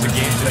half dozen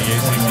games in the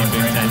ACC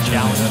Big Ten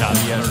Challenge on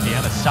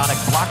ESPN. A Sonic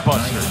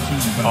blockbuster.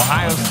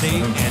 Ohio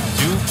State and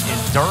Duke in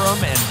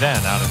Durham, and then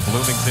out in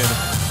Bloomington,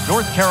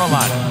 North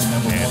Carolina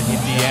and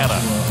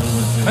Indiana.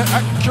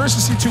 I'm curious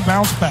to see two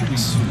bounce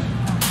backs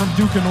from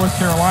Duke and North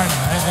Carolina,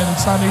 and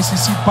it's not an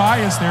ACC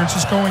bias there. It's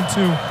just going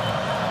to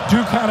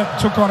Duke kind of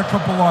took on a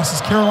couple losses.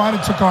 Carolina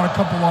took on a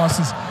couple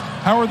losses.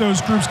 How are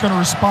those groups going to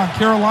respond?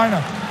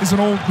 Carolina is an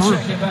old group.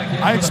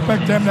 I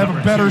expect them to have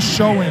a better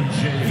showing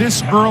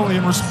this early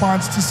in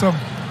response to some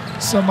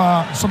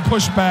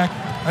pushback,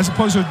 as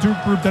opposed to a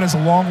Duke group that has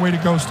a long way to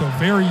go still.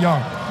 Very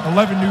young,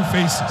 11 new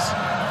faces.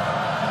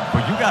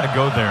 But you got to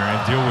go there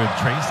and deal with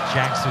Trace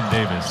Jackson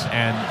Davis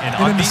and an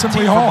in the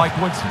Assembly Hall, Mike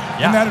Woodson.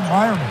 In that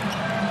environment.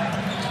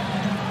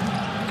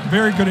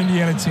 Very good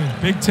Indiana team.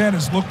 Big Ten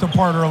has looked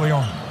apart early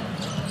on.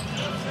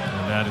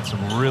 And added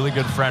some really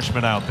good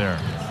freshmen out there.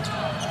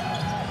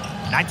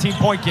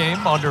 19-point game,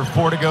 under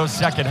 4 to go,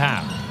 second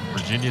half.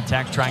 Virginia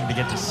Tech trying to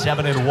get to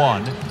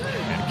 7-1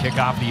 and kick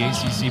off the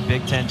ACC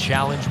Big Ten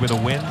Challenge with a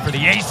win for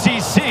the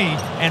ACC.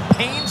 And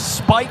Payne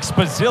spikes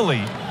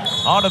Basile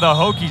onto the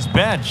Hokies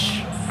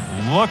bench.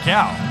 Look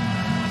out.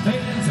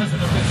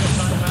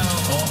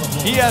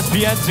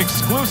 ESPN's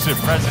exclusive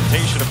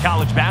presentation of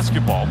college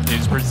basketball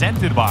is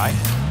presented by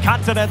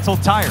Continental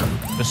Tire,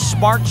 the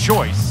smart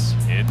choice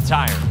in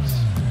tires.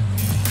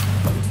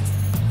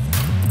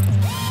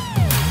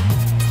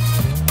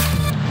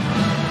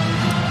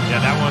 Yeah,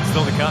 that one's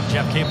still to come.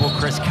 Jeff Capel,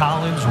 Chris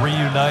Collins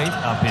reunite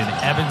up in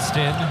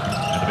Evanston,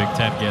 and the Big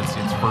Ten gets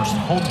its first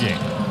home game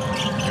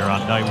here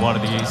on night one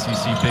of the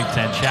ACC Big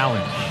Ten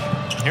Challenge.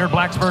 Here in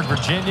Blacksburg,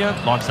 Virginia,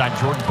 alongside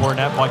Jordan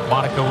Cornett, Mike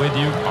Monaco with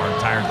you, our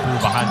entire crew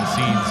behind the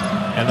scenes.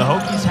 And the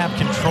Hokies have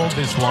controlled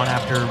this one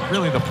after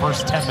really the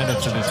first 10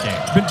 minutes of this game.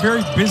 Been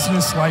very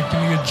businesslike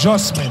in the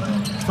adjustment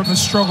from the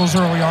struggles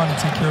early on to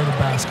take care of the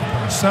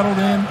basketball. Settled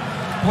in,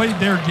 played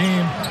their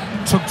game,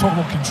 took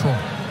total control.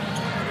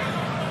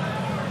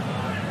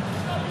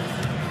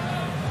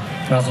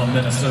 Foul on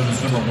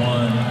Minnesota's number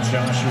 1,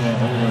 Joshua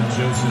Ola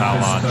Joseph. Foul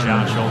on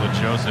Josh Ola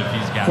Joseph.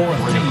 He's got 3.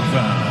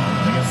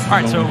 All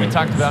right, so we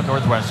talked about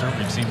Northwestern.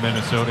 We've seen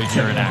Minnesota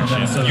here in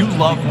action. You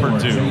love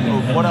Purdue.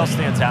 What else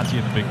stands out to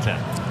you in the Big Ten?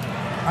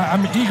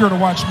 I'm eager to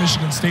watch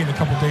Michigan State in a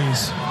couple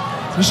days.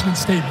 Michigan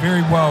State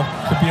very well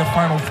could be a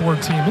Final Four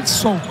team. It's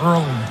so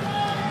early.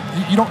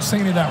 You don't say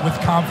any of that with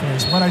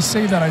confidence. When I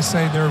say that, I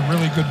say they're a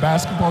really good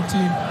basketball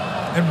team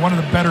and one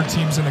of the better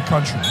teams in the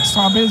country. It's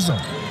Tom Izzo.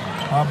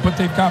 But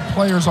they've got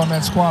players on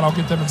that squad. I'll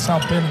get them in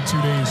South Bend in 2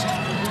 days.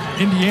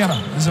 Indiana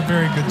is a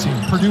very good team.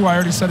 Purdue, I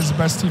already said, is the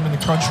best team in the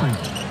country.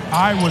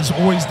 Iowa's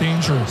always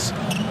dangerous.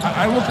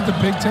 I look at the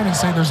Big Ten and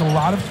say there's a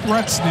lot of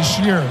threats this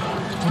year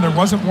when there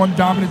wasn't one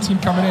dominant team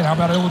coming in. How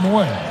about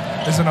Illinois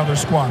as another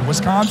squad?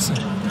 Wisconsin.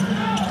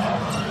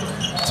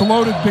 It's a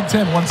loaded Big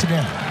Ten once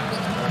again.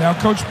 Now,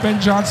 Coach Ben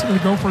Johnson and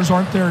the Gophers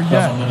aren't there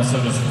yet.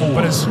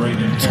 But as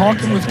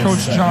talking with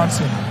Coach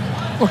Johnson,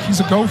 look, he's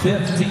a Gopher.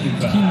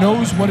 He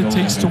knows what it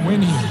takes to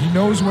win here. He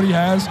knows what he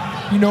has.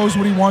 He knows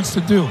what he wants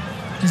to do.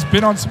 He's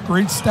been on some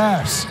great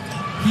staffs.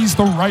 He's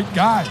the right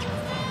guy.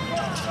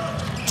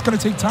 It's going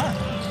to take time.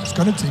 It's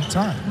going to take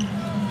time.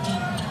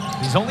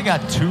 He's only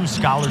got 2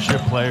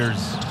 scholarship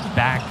players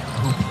back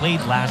who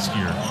played last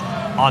year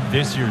on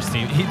this year's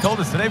team. He told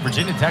us today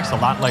Virginia Tech's a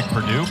lot like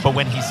Purdue, but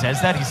when he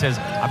says that, he says,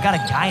 I've got a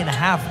guy and a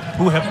half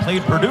who have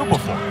played Purdue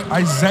before.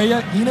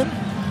 Isaiah Enan,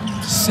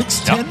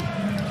 6'10". Yep.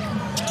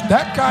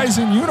 That guy's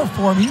in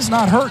uniform. He's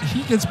not hurt.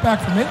 He gets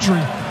back from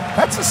injury.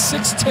 That's a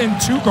 6'10"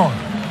 2-guard.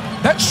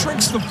 That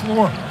shrinks the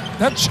floor.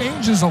 That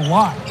changes a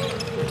lot.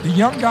 The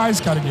young guys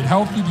got to get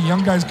healthy. The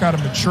young guys got to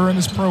mature in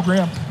this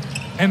program,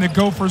 and the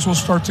Gophers will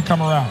start to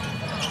come around.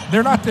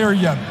 They're not there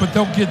yet, but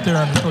they'll get there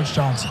under Coach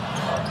Johnson.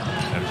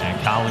 And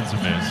Collins a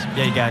miss.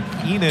 Yeah, you got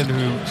Enan,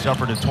 who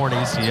suffered a torn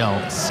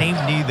ACL, same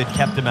knee that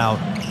kept him out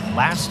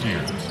last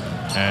year.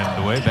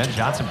 And the way Ben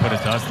Johnson put it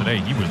to us today,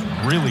 he was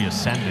really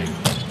ascending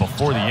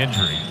before the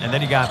injury. And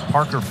then you got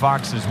Parker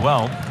Fox as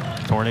well,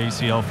 torn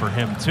ACL for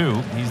him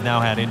too. He's now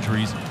had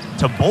injuries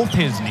to both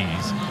his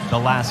knees the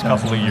last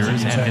couple of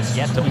years and has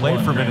yet to play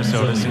for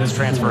Minnesota since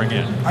transferring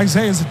in.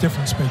 Isaiah's a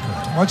difference maker.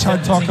 Much I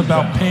talk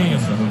about Payne.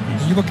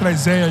 When you look at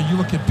Isaiah, you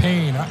look at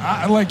Payne.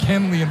 I like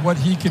Henley and what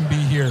he can be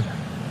here.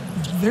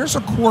 There's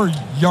a core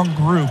young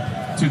group,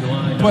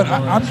 but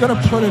I'm going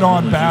to put it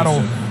on Battle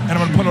and I'm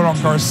going to put it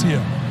on Garcia.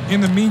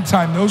 In the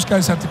meantime, those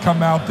guys have to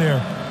come out there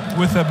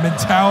with a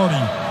mentality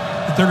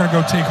that they're going to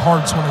go take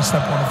hearts when they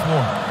step on the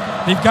floor.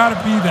 They've got to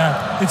be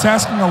that. It's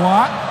asking a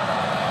lot,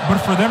 but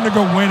for them to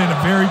go win in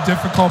a very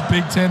difficult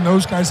Big Ten,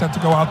 those guys have to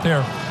go out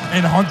there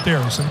and hunt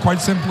theirs. And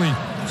quite simply,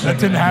 that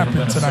didn't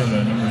happen tonight.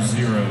 Number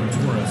 0,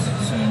 Torres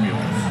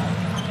Samuel.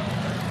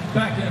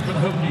 Back in for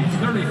the Hokies,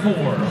 34,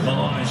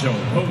 Elijah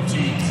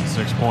Hokies.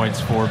 6 points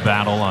for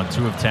Battle on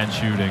 2 of 10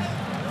 shooting,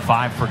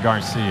 5 for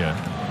Garcia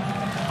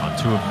on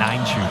 2 of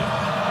 9 shooting.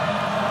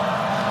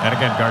 And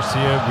again,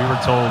 Garcia, we were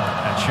told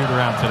at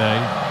shoot-around today,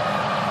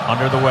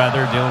 under the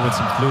weather, dealing with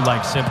some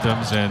flu-like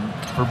symptoms, and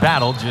for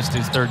Battle, just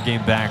his 3rd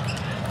game back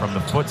from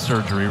the foot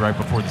surgery right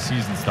before the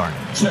season started.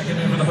 Checking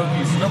in for the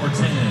Hokies, number 10,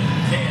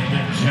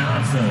 Camden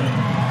Johnson.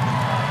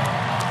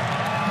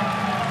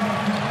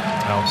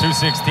 Well,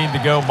 2:16 to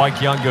go.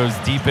 Mike Young goes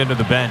deep into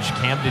the bench.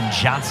 Camden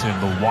Johnson,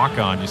 the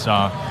walk-on you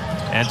saw,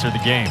 enter the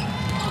game.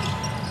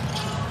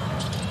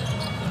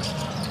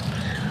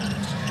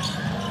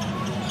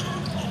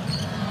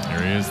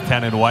 There he is,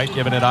 10 in white,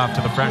 giving it off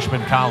to the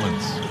freshman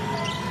Collins.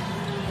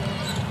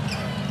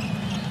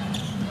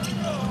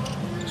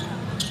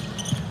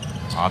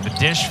 On the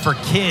dish for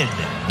Kidd.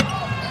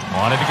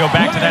 Wanted to go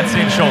back to that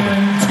same shoulder.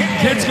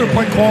 Kidd's going to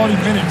play quality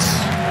minutes.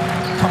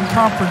 Come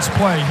conference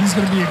play, he's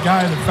going to be a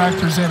guy that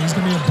factors in. He's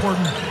going to be an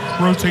important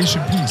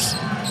rotation piece.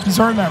 He's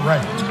earned that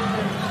right.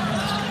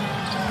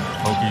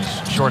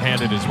 Hokies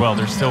shorthanded as well.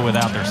 They're still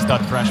without their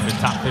stud freshman,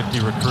 top 50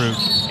 recruit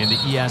in the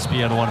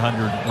ESPN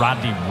 100,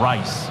 Rodney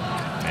Rice.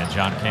 And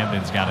John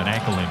Camden's got an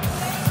ankle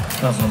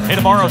injury. Hey,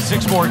 tomorrow,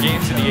 6 more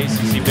games in the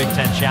ACC Big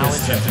Ten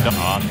Challenge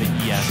on the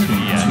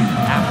ESPN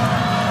app.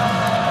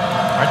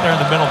 Right there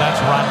in the middle,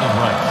 that's Rodney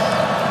Rice.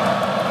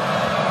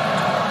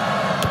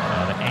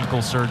 The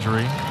ankle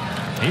surgery.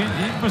 He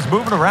was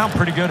moving around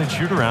pretty good in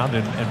shoot-around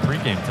and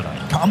pregame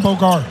tonight. Combo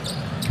guard.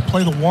 Can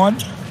play the 1. I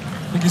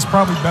think he's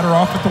probably better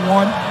off at the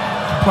 1.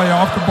 Can play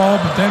off the ball,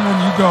 but then when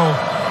you go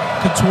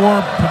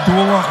Couture,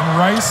 Pedulla, and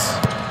Rice,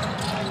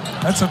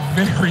 that's a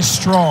very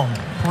strong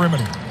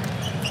perimeter.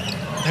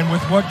 And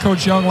with what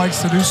Coach Young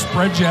likes to do,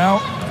 spread you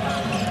out,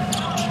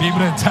 be able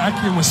to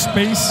attack you with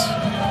space,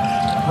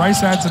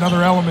 Rice adds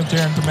another element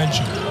there in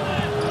dimension.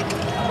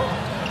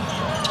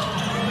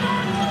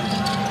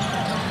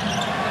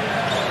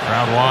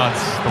 Crowd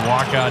wants the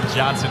walk-on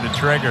Johnson to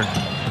trigger.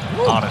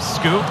 On a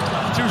scoop,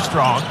 too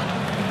strong.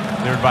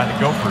 Cleared by the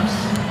Gophers.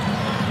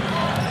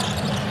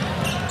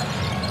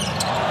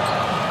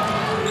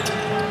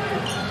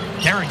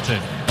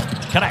 Carrington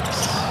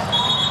connects.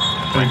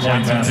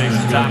 Johnson takes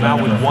the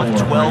timeout with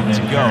 1:12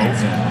 to go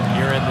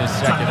here in this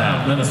second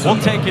half.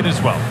 We'll take it as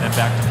well. And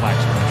back to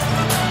Flaxman.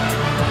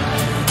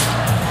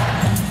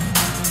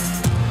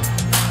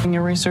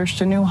 Your research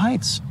to new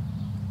heights.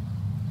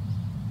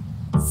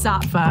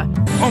 Safa.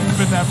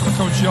 Open that for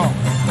Coach Young.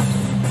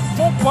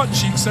 Full butt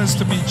cheek says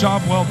to me,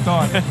 job well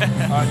done.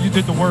 You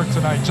did the work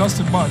tonight.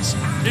 Justin Mutts.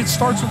 It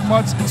starts with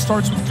Mutts. It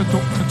starts with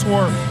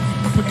Couture.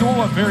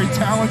 Pedulla, very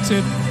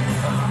talented.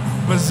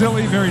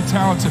 Basile, very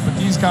talented, but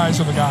these guys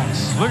are the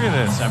guys. Look at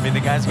this. I mean, the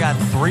guy's got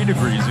 3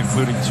 degrees,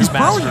 including 2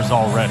 masters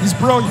already. He's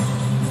brilliant.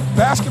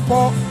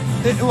 Basketball,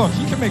 look,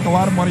 he can make a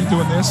lot of money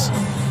doing this.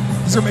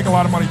 He's going to make a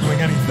lot of money doing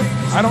anything.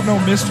 I don't know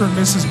Mr. and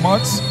Mrs.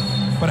 Mutts,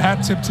 but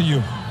hat tip to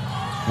you.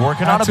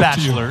 Working on a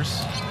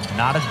bachelor's,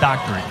 not a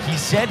doctorate. He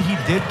said he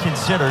did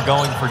consider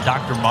going for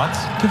Dr. Mutts.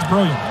 Kid's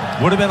brilliant.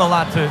 Would have been a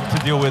lot to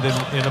deal with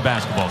in a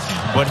basketball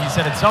season. But he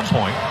said at some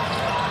point,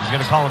 he's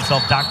going to call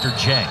himself Dr.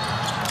 J.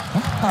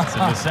 It's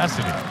a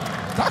necessity.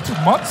 Dr.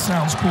 Mutts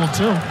sounds cool,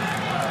 too.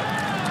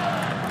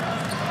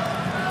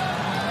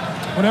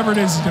 Whatever it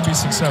is, he's going to be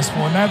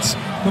successful. And that's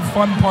the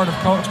fun part of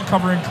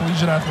covering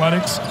collegiate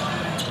athletics.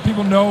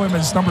 People know him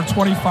as number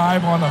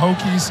 25 on the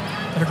Hokies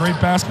and a great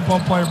basketball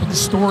player, but the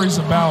stories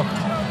about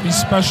these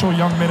special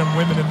young men and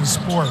women in the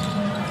sport,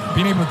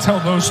 being able to tell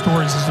those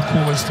stories is the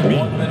coolest to me.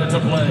 1 minute to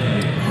play.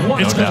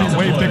 It's going to be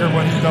way bigger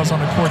when he does on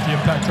the court, the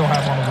impact he'll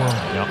have on the world.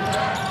 Yep.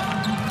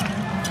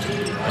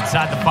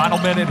 Inside the final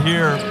minute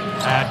here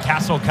at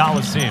Castle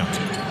Coliseum.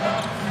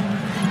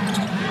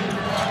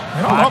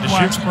 Man, I love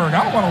Blacksburg.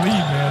 I don't want to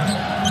leave,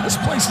 man. This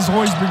place has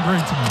always been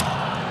great to me.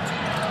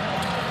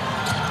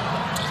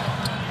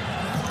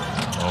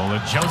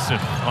 Ola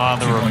Joseph on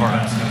the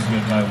reverse.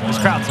 This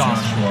crowd's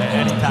awesome.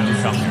 Anytime you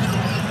come here.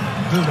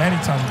 Dude,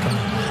 anytime you come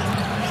here.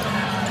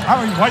 I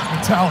don't even like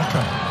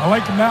Metallica. I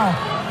like them now.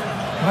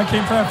 When I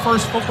came for that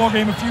first football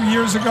game a few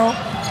years ago,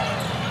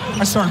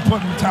 I started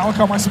putting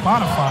Metallica on my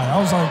Spotify. I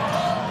was like,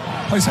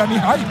 place had me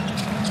hyped.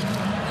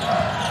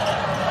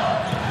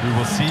 We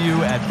will see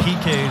you at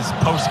PK's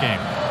postgame.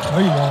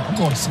 No, you won't. I'm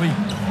going to sleep.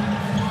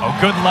 Oh,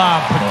 good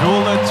lob.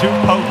 Pedulla to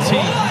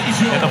Poti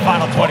in the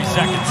final 20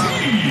 seconds.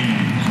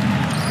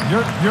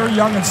 You're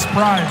young and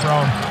spry,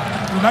 bro.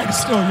 Your night is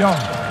still young.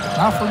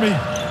 Not for me.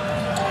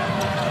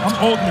 I'm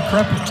old and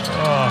decrepit.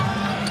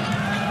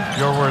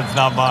 Your words,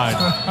 not mine.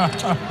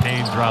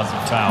 Payne draws a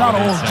foul. Not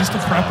old, just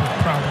decrepit,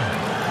 probably.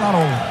 Not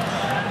old.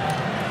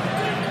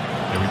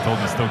 Yeah, we told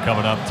you still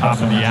coming up, top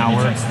of the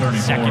hour.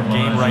 Second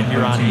game right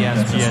here on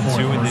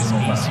ESPN2 in this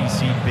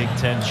ACC Big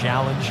Ten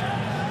Challenge.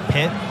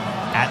 Pitt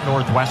at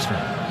Northwestern.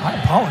 I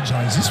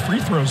apologize. These free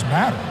throws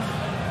matter.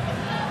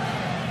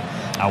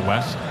 Out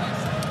west.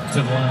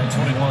 To the line,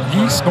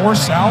 21. East, north,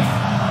 south,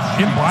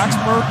 in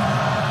Blacksburg.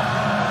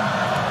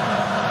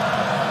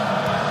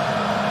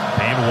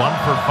 Payne 1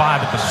 for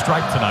 5 at the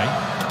stripe tonight.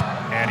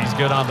 And he's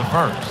good on the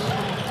first.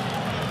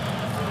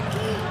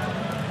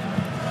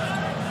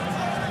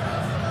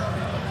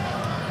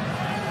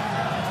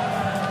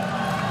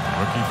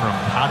 Rookie from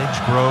Cottage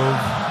Grove,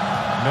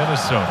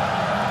 Minnesota.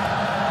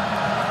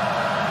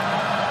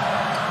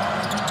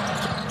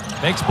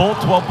 Makes both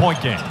 12-point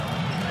game.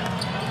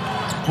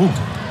 Ooh.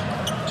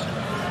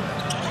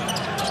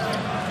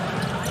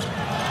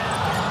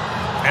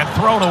 And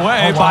thrown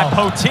away by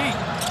Poti.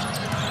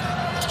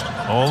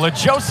 Ola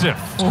Joseph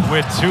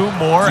with 2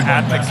 more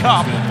at the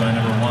cup.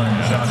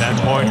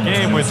 10-point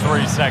game with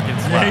 3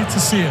 seconds left. You hate to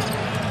see it.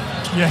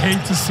 You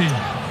hate to see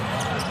it.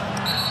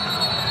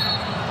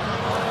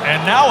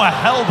 And now a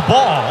held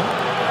ball.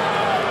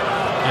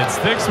 It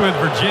sticks with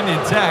Virginia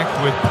Tech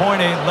with .8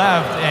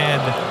 left,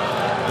 and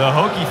the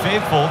Hokie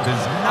faithful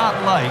does not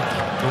like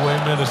the way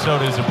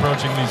Minnesota is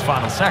approaching these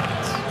final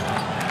seconds.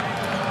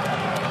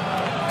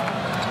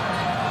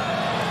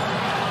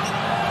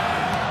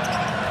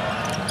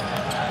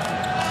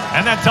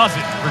 And that does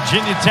it.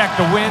 Virginia Tech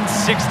to win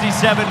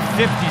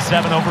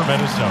 67-57 over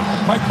Minnesota.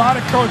 Mike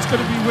Monaco, it's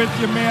going to be with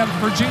you, man.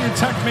 Virginia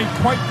Tech made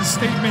quite the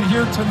statement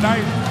here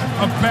tonight.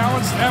 A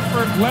balanced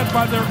effort led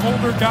by their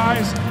older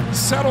guys,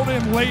 settled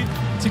in late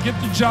to get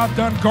the job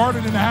done,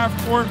 guarded in the half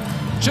court.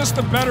 Just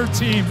a better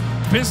team,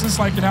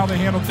 business-like in how they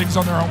handle things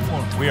on their own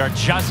floor. We are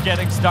just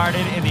getting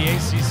started in the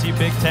ACC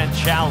Big Ten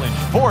Challenge.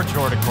 For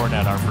Jordan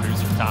Cornette, our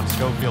producer Tom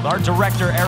Schofield, our director Eric